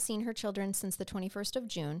 Angie hasn't seen her children since the 21st of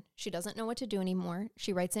June. She doesn't know what to do anymore.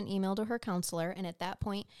 She writes an email to her counselor, and at that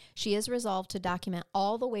point, she is resolved to document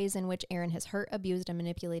all the ways in which Aaron has hurt, abused, and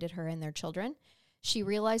manipulated her and their children. She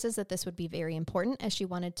realizes that this would be very important as she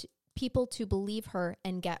wanted people to believe her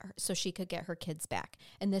and get her so she could get her kids back.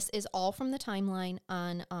 And this is all from the timeline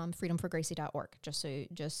on freedomforgracie.org,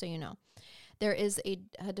 just so you know. There is a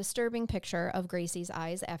disturbing picture of Gracie's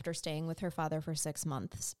eyes after staying with her father for 6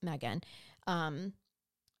 months, Megan.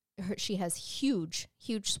 She has huge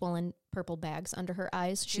swollen purple bags under her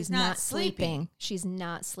eyes. She's not sleeping. She's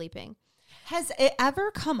not sleeping. Has it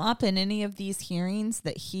ever come up in any of these hearings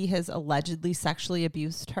that he has allegedly sexually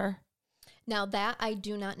abused her? Now that I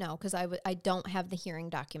do not know because I don't have the hearing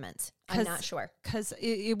documents. I'm not sure. Because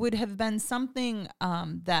it would have been something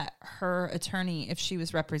that her attorney, if she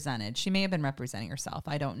was represented, she may have been representing herself,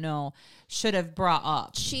 I don't know, should have brought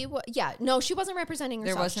up. She wasn't representing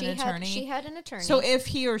herself. There was an attorney? She had an attorney. So if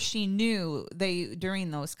he or she knew, they,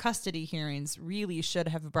 during those custody hearings, really should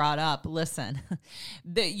have brought up, listen,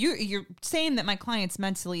 that you're saying that my client's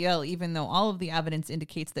mentally ill, even though all of the evidence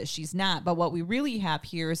indicates that she's not. But what we really have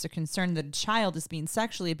here is a concern that a child is being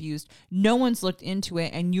sexually abused. No one's looked into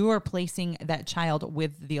it, and you are placing that child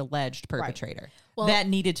with the alleged perpetrator. Right. Well, that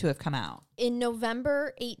needed to have come out. In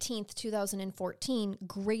November 18th, 2014,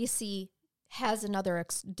 Gracie has another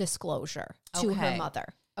disclosure to her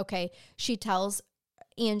mother. Okay. She tells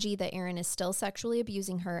Angie that Aaron is still sexually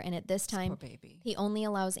abusing her, and at this time, he only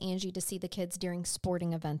allows Angie to see the kids during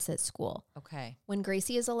sporting events at school. Okay. When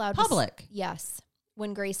Gracie is allowed public. Yes.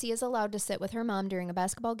 When Gracie is allowed to sit with her mom during a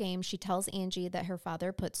basketball game, she tells Angie that her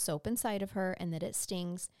father puts soap inside of her and that it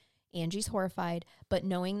stings. Angie's horrified, but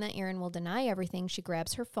knowing that Aaron will deny everything, she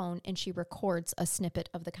grabs her phone and she records a snippet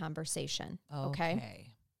of the conversation. Okay.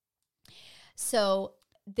 So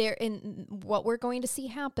what we're going to see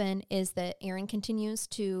happen is that Aaron continues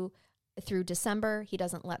through December. He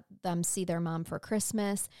doesn't let them see their mom for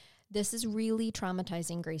Christmas. This is really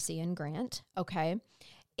traumatizing Gracie and Grant. Okay.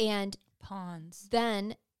 And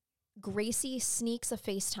then Gracie sneaks a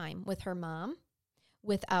FaceTime with her mom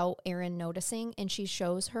without Aaron noticing, and she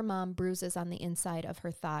shows her mom bruises on the inside of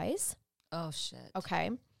her thighs. Oh, shit. Okay.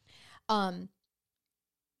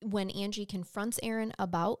 When Angie confronts Aaron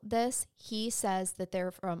about this, he says that they're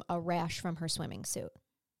from a rash from her swimming suit.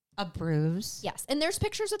 A bruise? Yes. And there's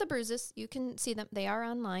pictures of the bruises. You can see them. They are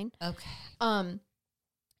online. Okay.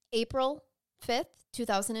 April 5th,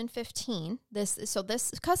 2015.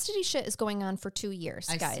 This custody shit is going on for 2 years,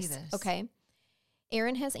 guys. I see this. Okay.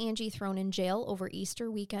 Aaron has Angie thrown in jail over Easter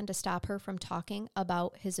weekend to stop her from talking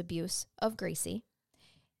about his abuse of Gracie.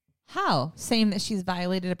 How? Saying that she's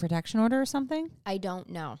violated a protection order or something? I don't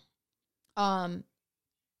know. How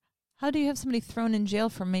do you have somebody thrown in jail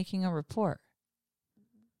for making a report?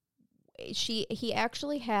 He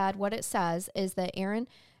actually had, what it says is that Aaron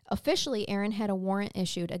had a warrant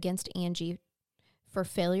issued against Angie for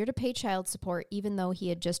failure to pay child support, even though he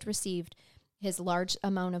had just received his large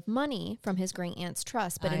amount of money from his great aunt's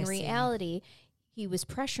trust. But in reality, he was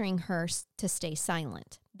pressuring her to stay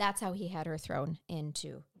silent. That's how he had her thrown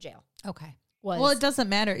into jail. Okay. Well, it doesn't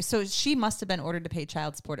matter. So she must have been ordered to pay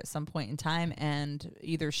child support at some point in time, and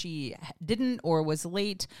either she didn't or was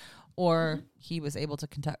late, or he was able to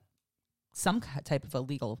conduct some type of a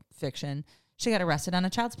legal fiction. She got arrested on a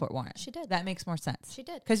child support warrant. She did. That makes more sense. She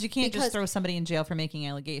did. Because you can't just throw somebody in jail for making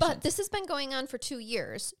allegations. But this has been going on for 2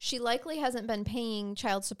 years. She likely hasn't been paying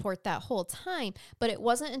child support that whole time, but it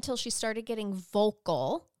wasn't until she started getting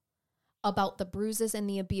vocal about the bruises and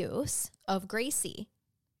the abuse of Gracie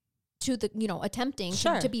to the, attempting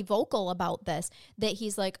to be vocal about this, that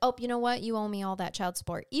he's like, oh, you know what? You owe me all that child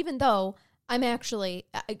support, even though I'm actually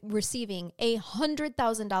receiving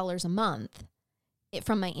 $100,000 a month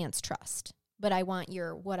from my aunt's trust. But I want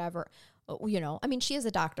your whatever, she is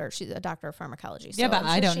a doctor. She's a doctor of pharmacology. So but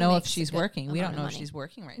I don't know if she's working. We don't know if she's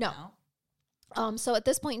working right now. So at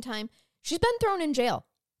this point in time, she's been thrown in jail.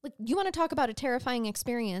 Like, you want to talk about a terrifying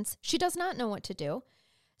experience. She does not know what to do.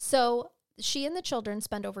 So she and the children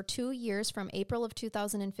spend over 2 years from April of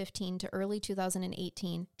 2015 to early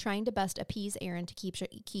 2018 trying to best appease Aaron to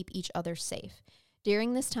keep each other safe.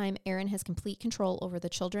 During this time, Aaron has complete control over the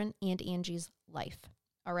children and Angie's life.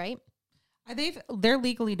 All right? They're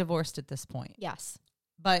legally divorced at this point. Yes.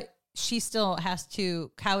 But she still has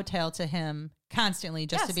to kowtow to him constantly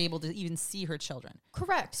just to Yes. be able to even see her children.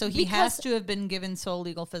 Correct. So he has to have been given sole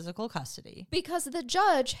legal physical custody. Because the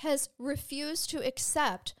judge has refused to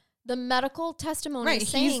accept the medical testimony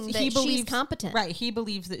saying that she's competent. Right. He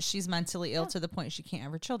believes that she's mentally ill to the point she can't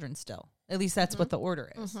have her children still. At least that's what the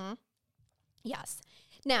order is. Yes.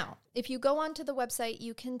 Now, if you go onto the website,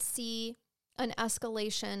 you can see an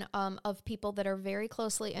escalation of people that are very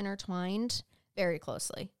closely intertwined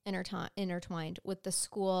with the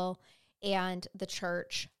school and the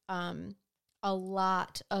church. A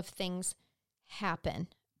lot of things happen,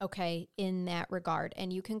 okay, in that regard.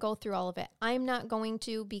 And you can go through all of it. I'm not going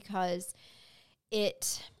to because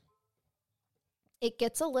it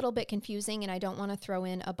gets a little bit confusing, and I don't want to throw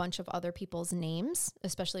in a bunch of other people's names,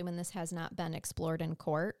 especially when this has not been explored in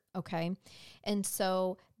court, okay? And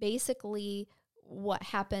so basically what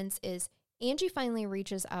happens is Angie finally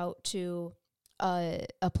reaches out to a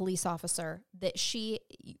police officer that she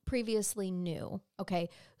previously knew, okay,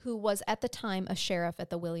 who was at the time a sheriff at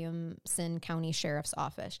the Williamson County Sheriff's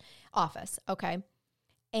Office, okay?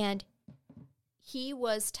 And she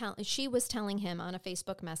was telling him on a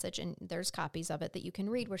Facebook message, and there's copies of it that you can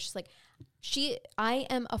read, where she's like, I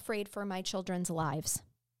am afraid for my children's lives.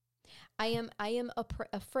 I am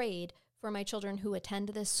afraid for my children who attend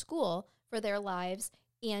this school for their lives,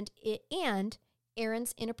 and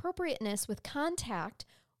Aaron's inappropriateness with contact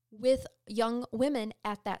with young women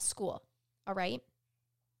at that school. All right.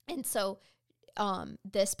 And so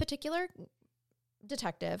this particular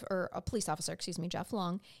detective, or a police officer, Jeff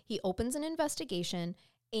Long, he opens an investigation,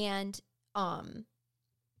 and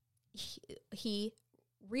he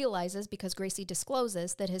realizes, because Gracie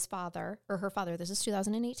discloses, that her father, this is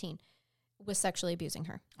 2018, was sexually abusing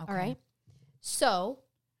her. Okay. All right. So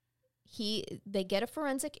they get a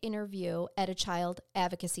forensic interview at a child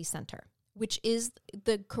advocacy center, which is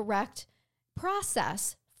the correct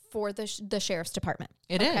process for the sheriff's department.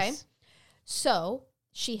 It is. So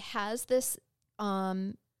she has this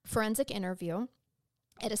forensic interview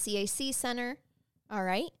at a CAC center. All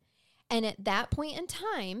right. And at that point in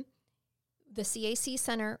time, the CAC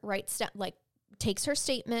center takes her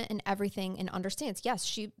statement and everything and understands, yes,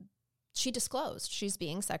 she disclosed she's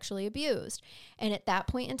being sexually abused. And at that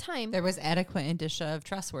point in time, there was adequate indicia of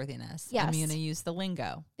trustworthiness. Yes. I'm going to use the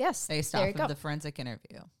lingo. Yes. Based off of the forensic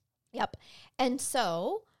interview. Yep. And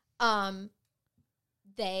so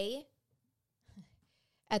they,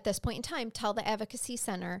 at this point in time, tell the advocacy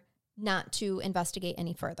center not to investigate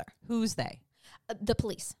any further. Who's they? The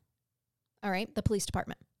police. All right. The police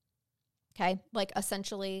department. Okay. Like,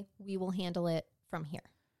 essentially, we will handle it from here.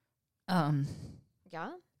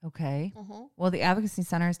 Yeah. Okay. Well, the advocacy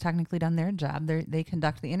center has technically done their job. They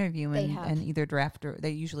conduct the interview and either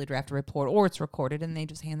they usually draft a report, or it's recorded and they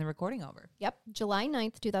just hand the recording over. Yep. July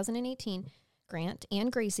 9th, 2018, Grant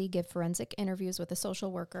and Gracie give forensic interviews with a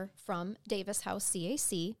social worker from Davis House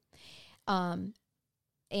CAC,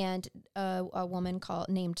 and a woman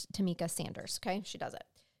named Tamika Sanders. Okay. She does it.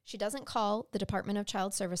 She doesn't call the Department of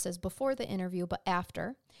Child Services before the interview, but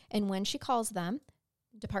after. And when she calls them,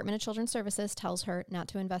 Department of Children's Services tells her not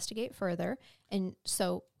to investigate further. And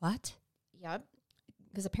so... What? Yep.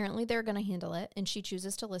 Because apparently they're going to handle it. And she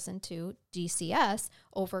chooses to listen to DCS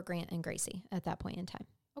over Grant and Gracie at that point in time.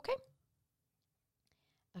 Okay.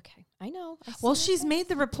 Okay. I know. Well, she's made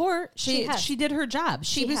the report. She did her job.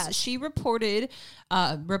 She reported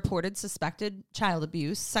suspected child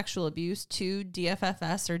abuse, sexual abuse to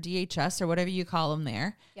DFFS or DHS or whatever you call them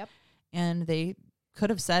there. Yep. And they could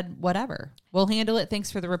have said, whatever, we'll handle it. Thanks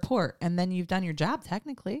for the report. And then you've done your job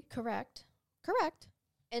technically. Correct.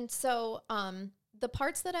 And so the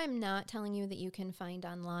parts that I'm not telling you that you can find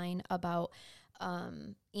online about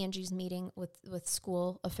Angie's meeting with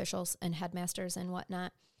school officials and headmasters and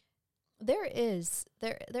whatnot, there is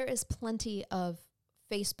plenty of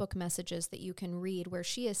Facebook messages that you can read where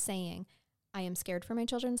she is saying, I am scared for my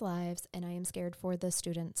children's lives and I am scared for the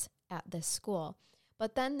students at this school.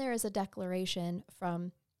 But then there is a declaration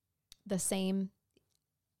from the same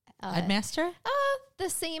headmaster, the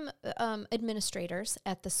same administrators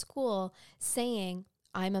at the school saying,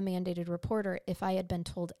 I'm a mandated reporter. If I had been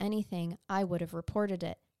told anything, I would have reported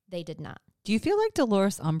it. They did not. Do you feel like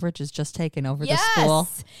Dolores Umbridge has just taken over the school?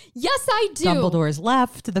 Yes, I do. Dumbledore's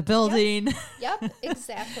left the building. Yep,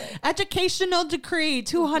 exactly. Educational decree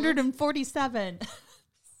 247.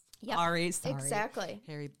 Yep, Sorry. Exactly.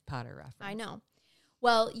 Harry Potter reference. I know.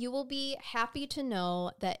 Well, you will be happy to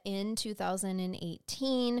know that in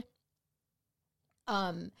 2018,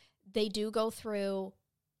 they do go through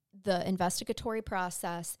the investigatory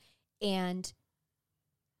process, and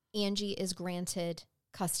Angie is granted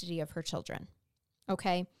custody of her children.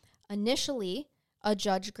 Okay. Initially, a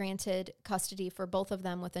judge granted custody for both of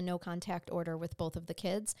them with a no contact order with both of the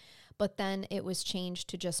kids, but then it was changed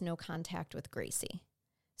to just no contact with Gracie.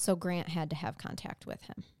 So Grant had to have contact with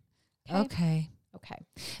him. Okay.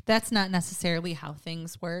 That's not necessarily how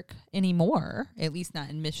things work anymore, at least not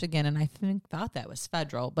in Michigan. And I thought that was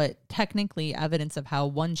federal, but technically evidence of how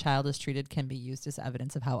one child is treated can be used as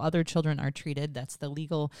evidence of how other children are treated. That's the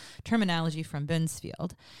legal terminology from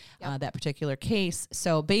Binsfield, that particular case.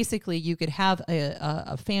 So basically you could have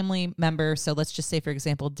a family member. So let's just say, for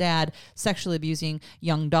example, dad sexually abusing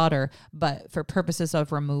young daughter, but for purposes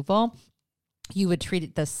of removal, you would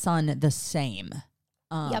treat the son the same.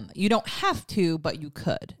 You don't have to, but you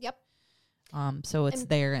could. Yep. So it's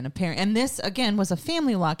there and apparent. And this, again, was a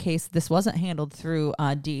family law case. This wasn't handled through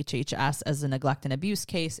DHHS as a neglect and abuse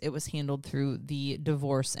case. It was handled through the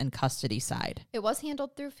divorce and custody side. It was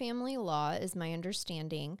handled through family law, is my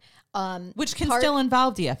understanding. Which can still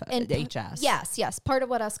involve DHS. Yes. Part of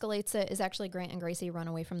what escalates it is actually Grant and Gracie run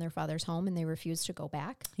away from their father's home and they refuse to go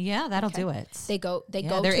back. Yeah, that'll do it. They go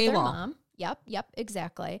to their mom. Yep,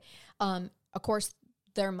 exactly. Of course,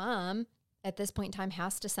 their mom at this point in time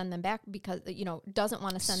has to send them back because, doesn't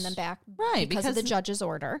want to send them back because of the judge's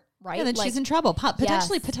order, right? Yeah, then she's in trouble.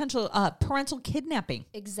 Potential parental kidnapping.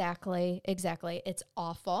 Exactly. It's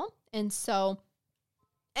awful. And so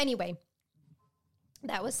anyway,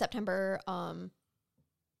 that was September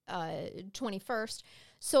 21st.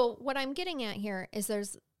 So what I'm getting at here is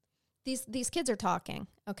there's these kids are talking,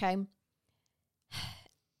 okay?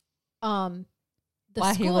 Why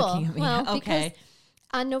are you looking at me? Because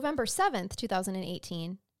on November 7th,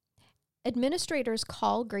 2018, administrators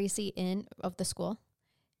call Gracie in of the school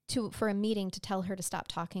for a meeting to tell her to stop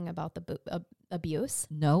talking about the abuse.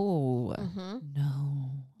 No.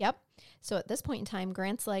 No. Yep. So at this point in time,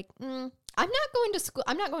 Grant's like, I'm not going to school.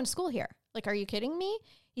 I'm not going to school here. Like, are you kidding me?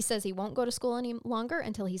 He says he won't go to school any longer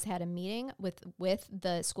until he's had a meeting with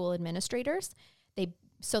the school administrators.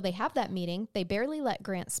 So they have that meeting. They barely let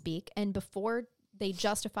Grant speak. And before they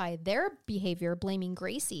justify their behavior, blaming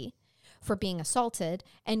Gracie for being assaulted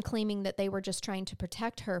and claiming that they were just trying to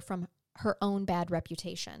protect her from her own bad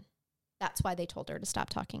reputation. That's why they told her to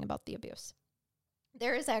stop talking about the abuse.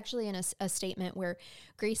 There is actually a statement where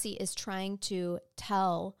Gracie is trying to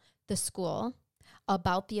tell the school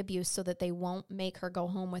about the abuse so that they won't make her go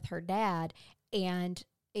home with her dad. And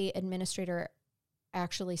an administrator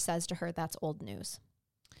actually says to her, that's old news.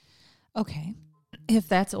 Okay. If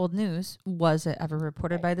that's old news, was it ever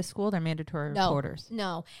reported by the school? They're mandatory reporters.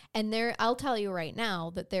 No. And I'll tell you right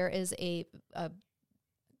now that there is a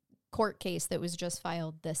court case that was just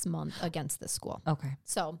filed this month against the school. Okay.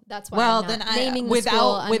 So that's why I'm not naming the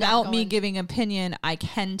school. Without me giving opinion, I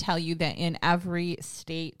can tell you that in every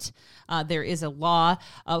state, there is a law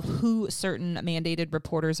of who certain mandated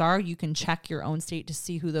reporters are. You can check your own state to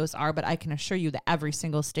see who those are, but I can assure you that every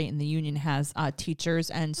single state in the union has teachers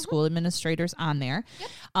and school administrators on there.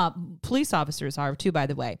 Yep. Police officers are too, by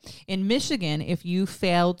the way. In Michigan, if you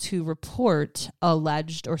fail to report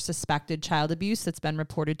alleged or suspected child abuse that's been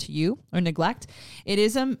reported to you or neglect,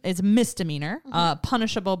 it's a misdemeanor,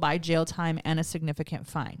 punishable by jail time and a significant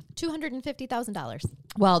fine. $250,000.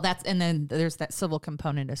 Well, and then there's that civil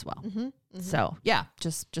component as well. So yeah,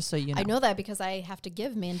 just so you know. I know that because I have to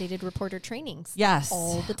give mandated reporter trainings. Yes.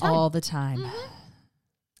 All the time. All the time.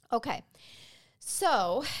 Okay.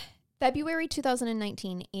 So February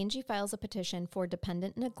 2019, Angie files a petition for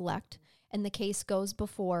dependent neglect, and the case goes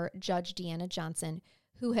before Judge Deanna Johnson,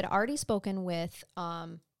 who had already spoken with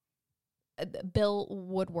Bill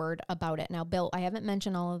Woodward about it. Now, Bill, I haven't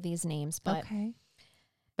mentioned all of these names, but okay.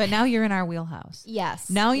 But now you're in our wheelhouse. Yes.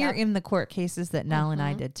 Now you're in the court cases that Nell and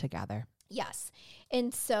I did together. Yes.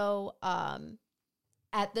 And so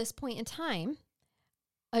at this point in time,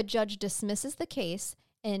 a judge dismisses the case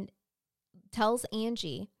and tells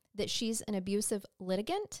Angie that she's an abusive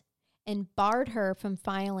litigant and barred her from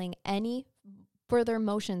filing any further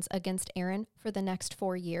motions against Aaron for the next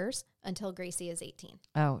 4 years until Gracie is 18.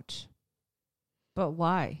 Ouch. But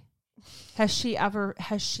why? Has she ever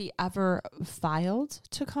filed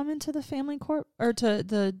to come into the family court or to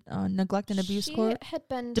the neglect and abuse court? She had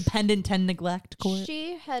been dependent and neglect court.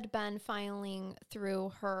 She had been filing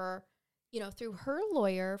through her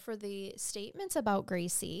lawyer for the statements about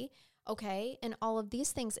Gracie. Okay. And all of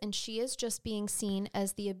these things. And she is just being seen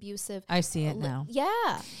as the abusive. I see it now.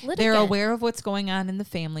 Litigant. They're aware of what's going on in the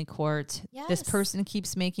family court. Yes. This person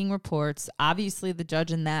keeps making reports. Obviously, the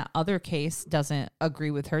judge in that other case doesn't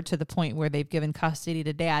agree with her to the point where they've given custody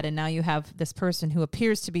to dad. And now you have this person who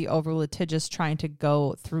appears to be over litigious trying to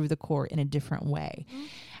go through the court in a different way. Mm-hmm.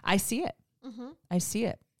 I see it. Mm-hmm. I see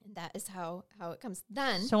it. And that is how it comes.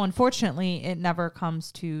 Then, so unfortunately, it never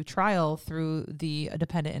comes to trial through the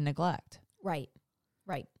dependent and neglect. Right.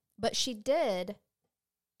 But she did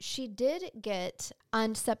get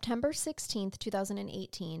on September 16th,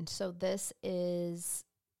 2018. So this is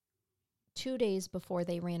 2 days before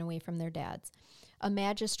they ran away from their dads. A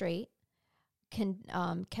magistrate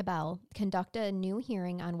Cabell conducted a new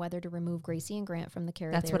hearing on whether to remove Gracie and Grant from the care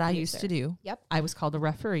of their That's what I abuser. used to do. Yep. I was called a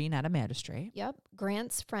referee, not a magistrate. Yep.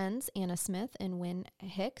 Grant's friends, Anna Smith and Wynn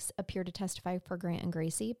Hicks, appear to testify for Grant and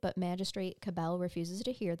Gracie, but Magistrate Cabell refuses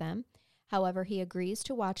to hear them. However, he agrees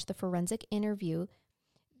to watch the forensic interview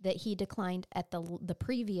that he declined at the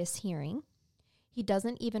previous hearing. He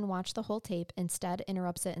doesn't even watch the whole tape, instead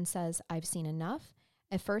interrupts it and says, "I've seen enough."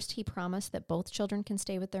 At first, he promised that both children can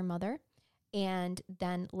stay with their mother, and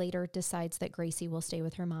then later decides that Gracie will stay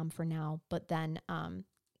with her mom for now. But then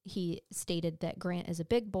he stated that Grant is a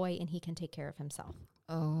big boy and he can take care of himself.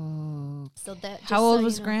 Oh. So that. How old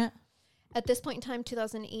was Grant? At this point in time,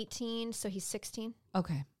 2018. So he's 16.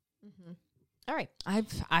 Okay. Mm-hmm. All right.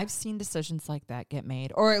 I've seen decisions like that get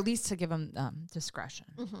made, or at least to give him discretion.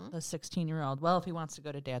 Mm-hmm. The 16-year-old. Well, if he wants to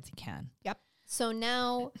go to dad's, he can. Yep. So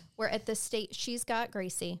now we're at this state. She's got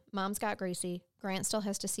Gracie. Mom's got Gracie. Grant still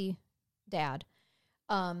has to see dad.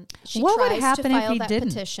 She what tries would happen to file if he that didn't?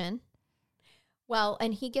 petition. Well,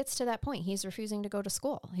 and he gets to that point. He's refusing to go to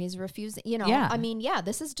school. He's refusing, Yeah. I mean,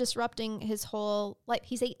 this is disrupting his whole life.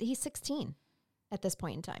 He's 16 at this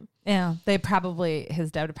point in time. Yeah.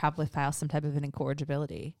 His dad would probably file some type of an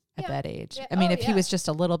incorrigibility at that age. Yeah. I mean, if he was just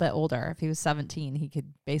a little bit older, if he was 17, he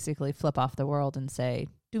could basically flip off the world and say,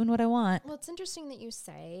 doing what I want. Well, it's interesting that you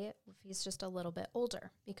say if he's just a little bit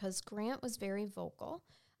older, because Grant was very vocal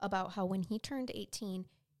about how when he turned 18,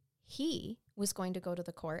 he was going to go to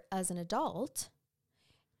the court as an adult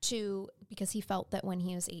because he felt that when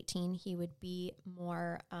he was 18, he would be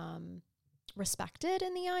more respected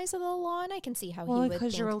in the eyes of the law. And I can see how he would think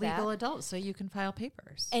because you're a legal that. adult, so you can file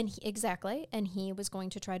papers. And exactly. And he was going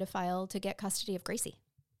to try to file to get custody of Gracie.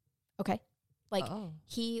 Okay.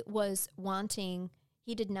 He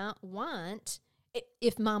did not want,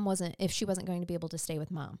 if she wasn't going to be able to stay with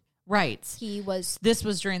mom. Right. This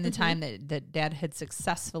was during the time that dad had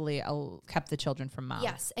successfully kept the children from mom.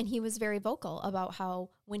 Yes. And he was very vocal about how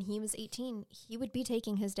when he was 18, he would be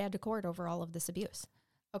taking his dad to court over all of this abuse.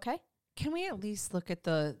 Okay. Can we at least look at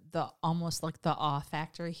the almost like the awe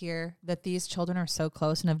factor here, that these children are so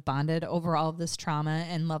close and have bonded over all of this trauma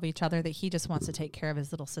and love each other, that he just wants to take care of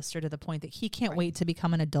his little sister to the point that he can't wait to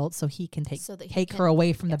become an adult so he can take her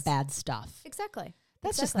away from the bad stuff. Exactly.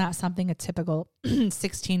 That's just not something a typical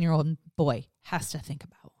 16-year-old boy has to think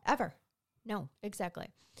about. Ever. No, exactly.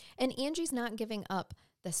 And Angie's not giving up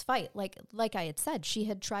this fight. Like I had said, she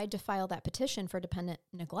had tried to file that petition for dependent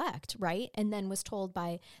neglect, right? And then was told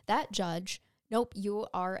by that judge, nope, you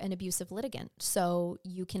are an abusive litigant, so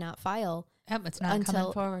you cannot file. Yep, it's not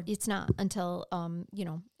coming forward. It's not until,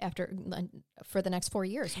 after, for the next 4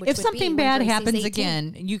 years. If something bad happens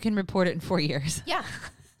again, you can report it in 4 years. Yeah,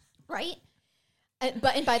 right? And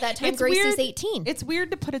by that time, Gracie's 18. It's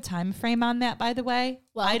weird to put a time frame on that, by the way.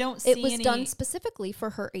 Well, I don't see it was done specifically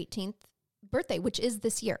for her 18th birthday, which is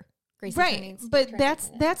this year. Gracie's right, but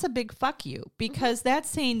that's a big fuck you, because that's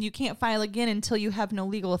saying you can't file again until you have no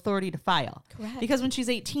legal authority to file. Correct. Because when she's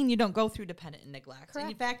 18, you don't go through dependent and neglect. Correct.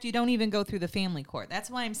 And in fact, you don't even go through the family court.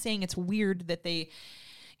 That's why I'm saying it's weird that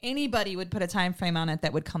anybody would put a time frame on it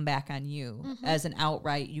that would come back on you as an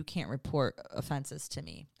outright, you can't report offenses to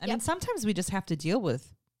me. I mean, sometimes we just have to deal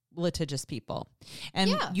with litigious people, and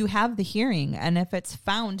you have the hearing, and if it's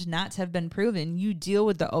found not to have been proven, you deal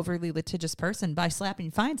with the overly litigious person by slapping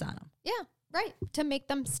fines on them. Yeah, right. To make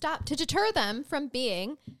them stop, to deter them from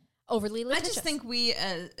being overly litigious. I just think we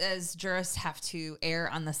as jurists have to err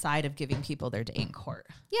on the side of giving people their day in court.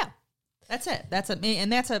 Yeah. That's it.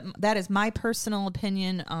 That is my personal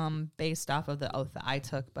opinion, based off of the oath that I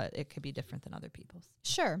took, but it could be different than other people's.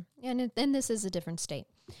 Sure. And this is a different state.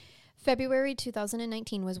 February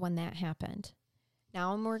 2019 was when that happened.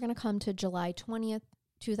 Now we're going to come to July 20th,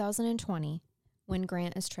 2020, when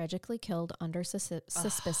Grant is tragically killed under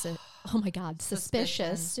suspicious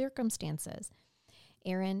circumstances.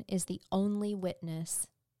 Aaron is the only witness,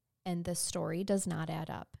 and the story does not add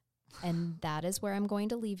up. And that is where I'm going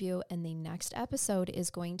to leave you. And the next episode is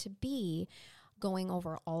going to be going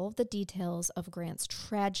over all of the details of Grant's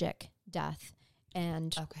tragic death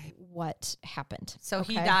and what happened. So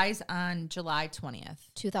he dies on July 20th.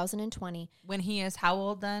 2020. When he is how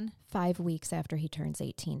old then? 5 weeks after he turns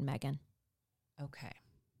 18, Megan. Okay.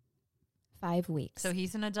 5 weeks. So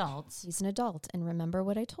he's an adult. He's an adult. And remember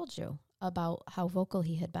what I told you about how vocal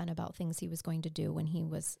he had been about things he was going to do when he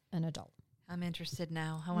was an adult. I'm interested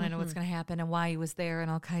now. I want to know what's going to happen and why he was there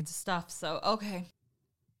and all kinds of stuff. So, okay.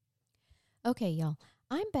 Okay, y'all.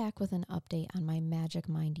 I'm back with an update on my Magic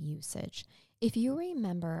Mind usage. If you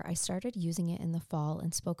remember, I started using it in the fall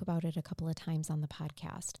and spoke about it a couple of times on the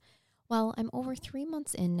podcast. Well, I'm over 3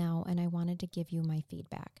 months in now, and I wanted to give you my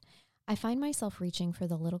feedback. I find myself reaching for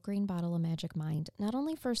the little green bottle of Magic Mind, not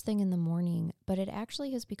only first thing in the morning, but it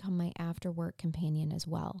actually has become my after-work companion as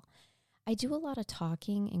well. I do a lot of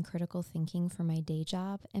talking and critical thinking for my day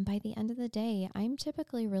job, and by the end of the day, I'm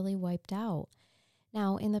typically really wiped out.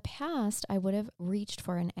 Now, in the past, I would have reached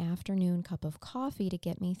for an afternoon cup of coffee to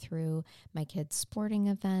get me through my kids' sporting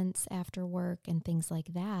events after work and things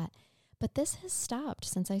like that. But this has stopped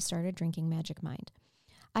since I started drinking Magic Mind.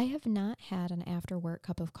 I have not had an after-work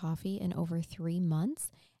cup of coffee in over 3 months,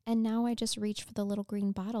 and now I just reach for the little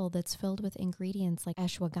green bottle that's filled with ingredients like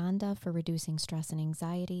ashwagandha for reducing stress and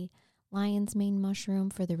anxiety, lion's mane mushroom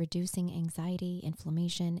for the reducing anxiety,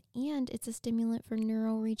 inflammation, and it's a stimulant for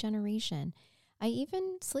neuroregeneration. I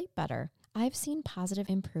even sleep better. I've seen positive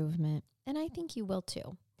improvement, and I think you will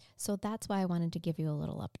too. So that's why I wanted to give you a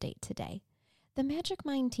little update today. The Magic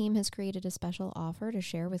Mind team has created a special offer to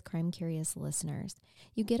share with Crime Curious listeners.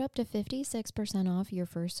 You get up to 56% off your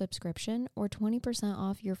first subscription or 20%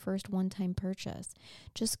 off your first one-time purchase.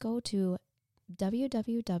 Just go to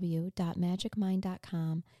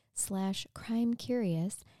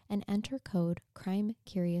www.magicmind.com/crimecurious and enter code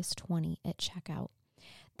CrimeCurious20 at checkout.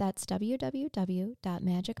 That's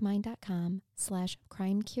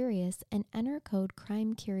www.magicmind.com/crimecurious and enter code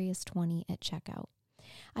CrimeCurious20 at checkout.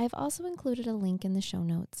 I have also included a link in the show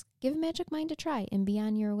notes. Give Magic Mind a try and be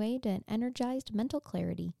on your way to an energized mental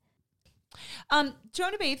clarity. Do you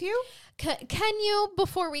want to bathe you? Can you,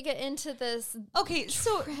 before we get into this? Okay,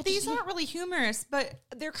 so these aren't really humorous, but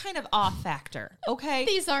they're kind of off factor, okay?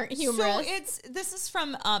 These aren't humorous. So this is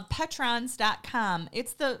from Petrons.com.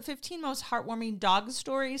 It's the 15 most heartwarming dog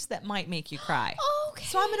stories that might make you cry. Okay.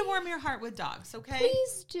 So I'm going to warm your heart with dogs, okay?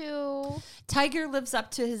 Please do. Tiger lives up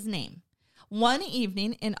to his name. One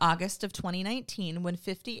evening in August of 2019, when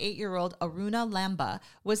 58-year-old Aruna Lamba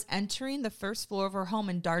was entering the first floor of her home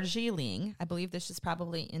in Darjeeling, I believe this is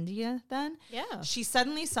probably India then, she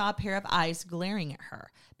suddenly saw a pair of eyes glaring at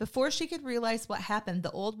her. Before she could realize what happened,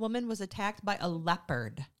 the old woman was attacked by a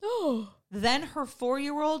leopard. Then her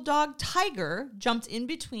 4-year-old dog, Tiger, jumped in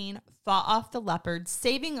between, fought off the leopard,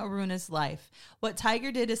 saving Aruna's life. What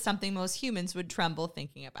Tiger did is something most humans would tremble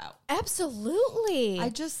thinking about. Absolutely. I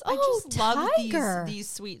just love these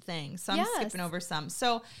sweet things. So I'm skipping over some.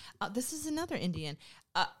 So this is another Indian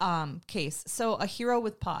case. So a hero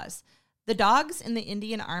with paws. The dogs in the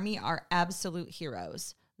Indian Army are absolute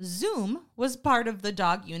heroes. Zoom was part of the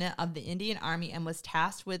dog unit of the Indian Army and was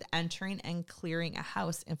tasked with entering and clearing a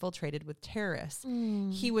house infiltrated with terrorists.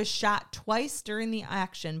 He was shot twice during the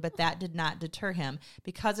action, but that did not deter him.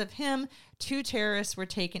 Because of him, 2 terrorists were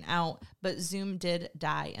taken out, but Zoom did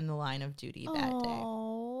die in the line of duty that day.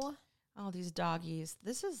 Oh, these doggies.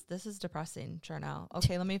 This is depressing, Charnel.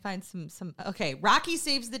 Okay, let me find some. Okay, Rocky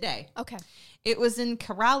saves the day. Okay. It was in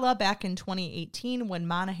Kerala back in 2018 when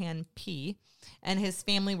Monahan P. and his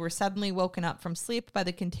family were suddenly woken up from sleep by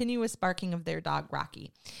the continuous barking of their dog,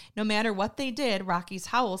 Rocky. No matter what they did, Rocky's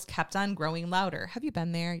howls kept on growing louder. Have you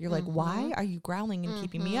been there? You're like, why are you growling and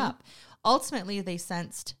keeping me up? Ultimately, they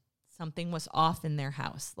sensed something was off in their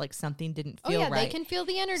house, like something didn't feel right. They can feel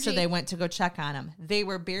the energy. So they went to go check on him. They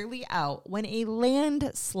were barely out when a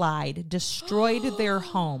landslide destroyed their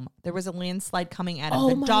home. There was a landslide coming at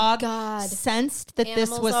him. The dog sensed that this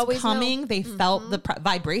was coming. They felt the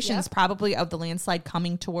vibrations probably of the landslide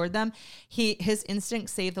coming toward them. His instinct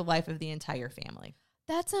saved the life of the entire family.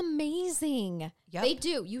 That's amazing. Yep. They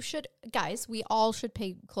do. You should, guys, we all should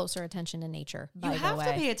pay closer attention to nature. You have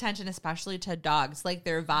to pay attention, especially to dogs, like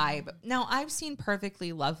their vibe. Now, I've seen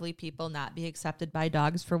perfectly lovely people not be accepted by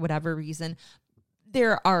dogs for whatever reason.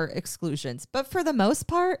 There are exclusions. But for the most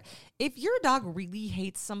part, if your dog really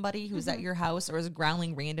hates somebody who's at your house or is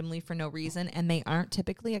growling randomly for no reason and they aren't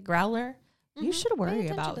typically a growler, you should worry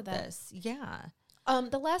about this. Yeah.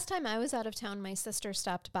 The last time I was out of town, my sister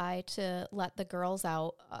stopped by to let the girls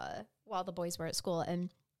out while the boys were at school.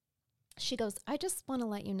 And she goes, I just want to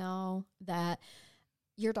let you know that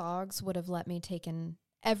your dogs would have let me take in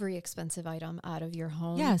every expensive item out of your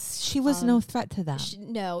home. Yes, she was no threat to them.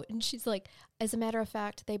 No. And she's like, as a matter of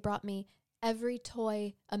fact, they brought me every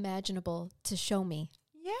toy imaginable to show me.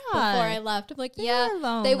 Yeah. Before I left. I'm like,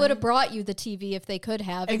 they would have brought you the TV if they could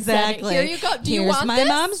have. Exactly. Here you go. Do you Here's want my this?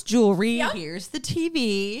 mom's jewelry. Yep. Here's the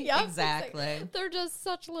TV. Yep. Exactly. They're just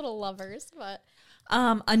such little lovers. But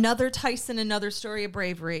another Tyson, another story of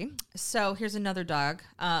bravery. So here's another dog.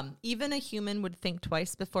 Even a human would think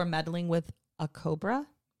twice before meddling with a cobra,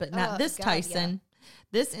 but not this Tyson.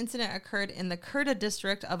 This incident occurred in the Kurda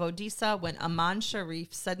district of Odisha when Aman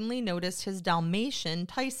Sharif suddenly noticed his Dalmatian,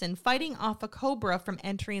 Tyson, fighting off a cobra from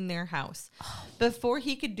entering their house. Before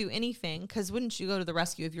he could do anything, because wouldn't you go to the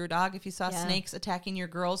rescue of your dog if you saw snakes attacking your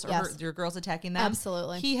girls or your girls attacking them?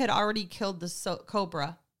 Absolutely. He had already killed the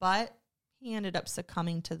cobra, but he ended up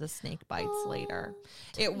succumbing to the snake bites later.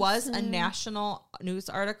 It was a national news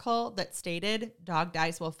article that stated dog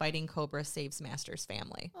dies while fighting cobra saves master's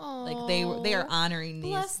family. Like they are honoring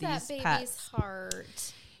bless these that baby's pets.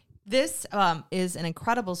 heart. This is an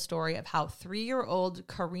incredible story of how 3-year-old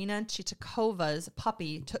Karina Chitakova's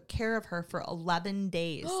puppy took care of her for 11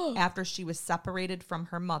 days after she was separated from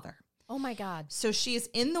her mother. Oh my God. So she is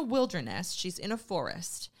in the wilderness. She's in a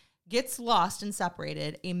forest. Gets lost and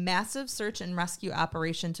separated. A massive search and rescue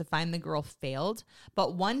operation to find the girl failed.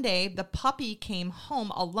 But one day, the puppy came home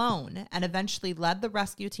alone and eventually led the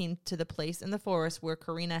rescue team to the place in the forest where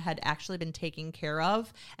Karina had actually been taken care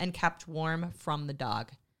of and kept warm from the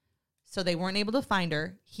dog. So they weren't able to find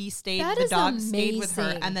her. He stayed. The dog stayed with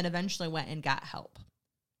her and then eventually went and got help.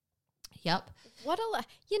 Yep. What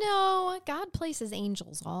God places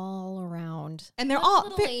angels all around. And they're what all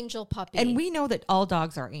little angel puppy. And we know that all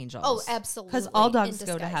dogs are angels. Oh, absolutely. Because all dogs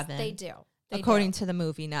go to heaven. They do. According to the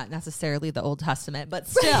movie, not necessarily the Old Testament, but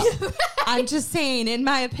still. I'm just saying, in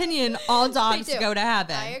my opinion, all dogs go to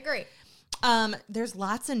heaven. I agree. There's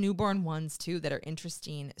lots of newborn ones, too, that are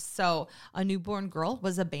interesting. So a newborn girl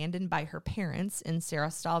was abandoned by her parents in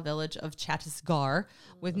Sarastal village of Chhattisgarh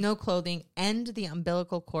with no clothing and the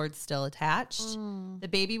umbilical cord still attached. The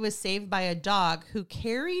baby was saved by a dog who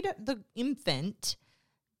carried the infant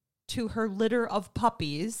to her litter of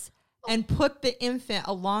puppies and put the infant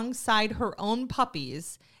alongside her own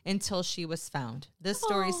puppies until she was found. This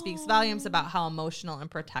story speaks volumes about how emotional and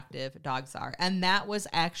protective dogs are. And that was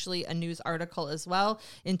actually a news article as well.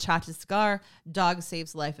 In Chhattisgarh, dog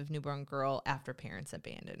saves life of newborn girl after parents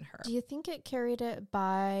abandon her. Do you think it carried it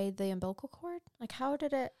by the umbilical cord? Like, how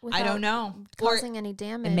did it, I don't know. Causing any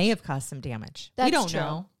damage? It may have caused some damage. That's we don't true.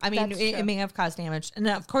 know. I mean, it may have caused damage. And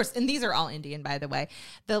of course, and these are all Indian, by the way.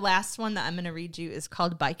 The last one that I'm going to read you is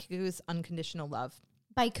called Baikgu's Unconditional Love.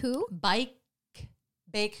 Baiku? Baekgu.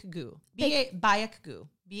 Baekgu. Baekgu.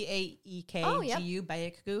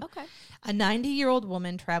 Baekgu. Okay. A 90-year-old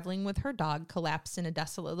woman traveling with her dog collapsed in a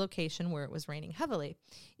desolate location where it was raining heavily.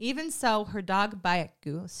 Even so, her dog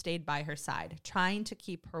Baekgu stayed by her side, trying to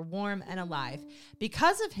keep her warm and alive.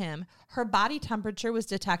 Because of him, her body temperature was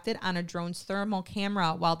detected on a drone's thermal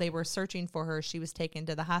camera while they were searching for her. She was taken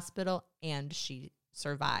to the hospital and she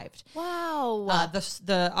survived. Wow.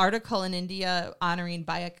 The article in India honoring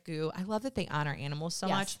Baekgu, I love that they honor animals so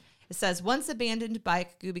much. It says, once abandoned,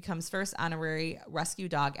 Baekgu becomes first honorary rescue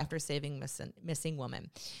dog after saving missing woman.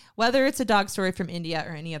 Whether it's a dog story from India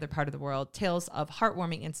or any other part of the world, tales of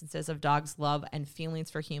heartwarming instances of dogs' love and feelings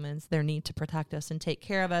for humans, their need to protect us and take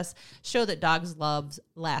care of us, show that dogs' love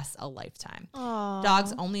lasts a lifetime. Aww.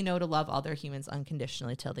 Dogs only know to love other humans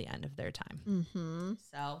unconditionally till the end of their time. Mm-hmm.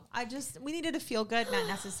 So we needed to feel good, not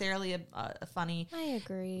necessarily a funny. I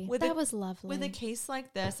agree. Was lovely. With a case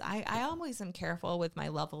like this, I always am careful with my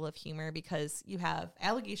level of humor because you have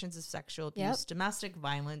allegations of sexual abuse, domestic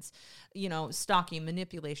violence, stalking,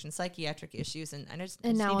 manipulation, psychiatric issues, and I just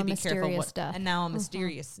need to be careful. Death. And now a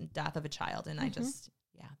mysterious death of a child, and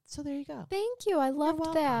so there you go. Thank you. I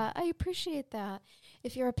loved that. I appreciate that.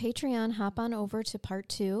 If you're a Patreon, hop on over to part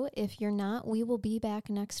 2. If you're not, we will be back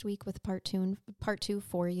next week with part 2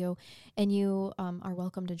 for you. And you are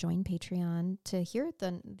welcome to join Patreon to hear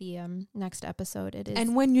the next episode. It is,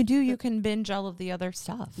 and when you do, you can binge all of the other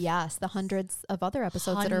stuff. Yes, the hundreds of other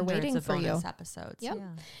episodes that are waiting for you. Episodes. Yep. Yeah.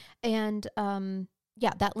 And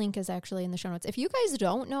that link is actually in the show notes. If you guys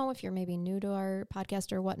don't know, if you're maybe new to our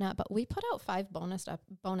podcast or whatnot, but we put out 5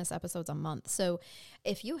 bonus episodes a month. So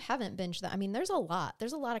if you haven't binged that, I mean, there's a lot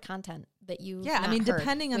of content that you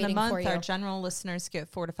depending on the month, our general listeners get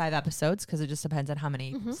 4 to 5 episodes because it just depends on how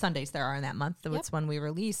many Sundays there are in that month. That's when we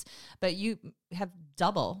release. But you have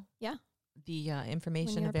double. Yeah. The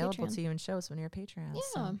information available to you in shows when you're a Patreon. Yeah.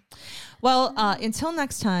 So. Well, until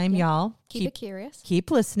next time, y'all. Keep it curious. Keep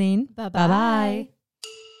listening. Bye-bye. Bye-bye.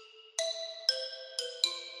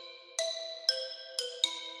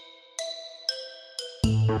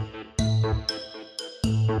 Bye.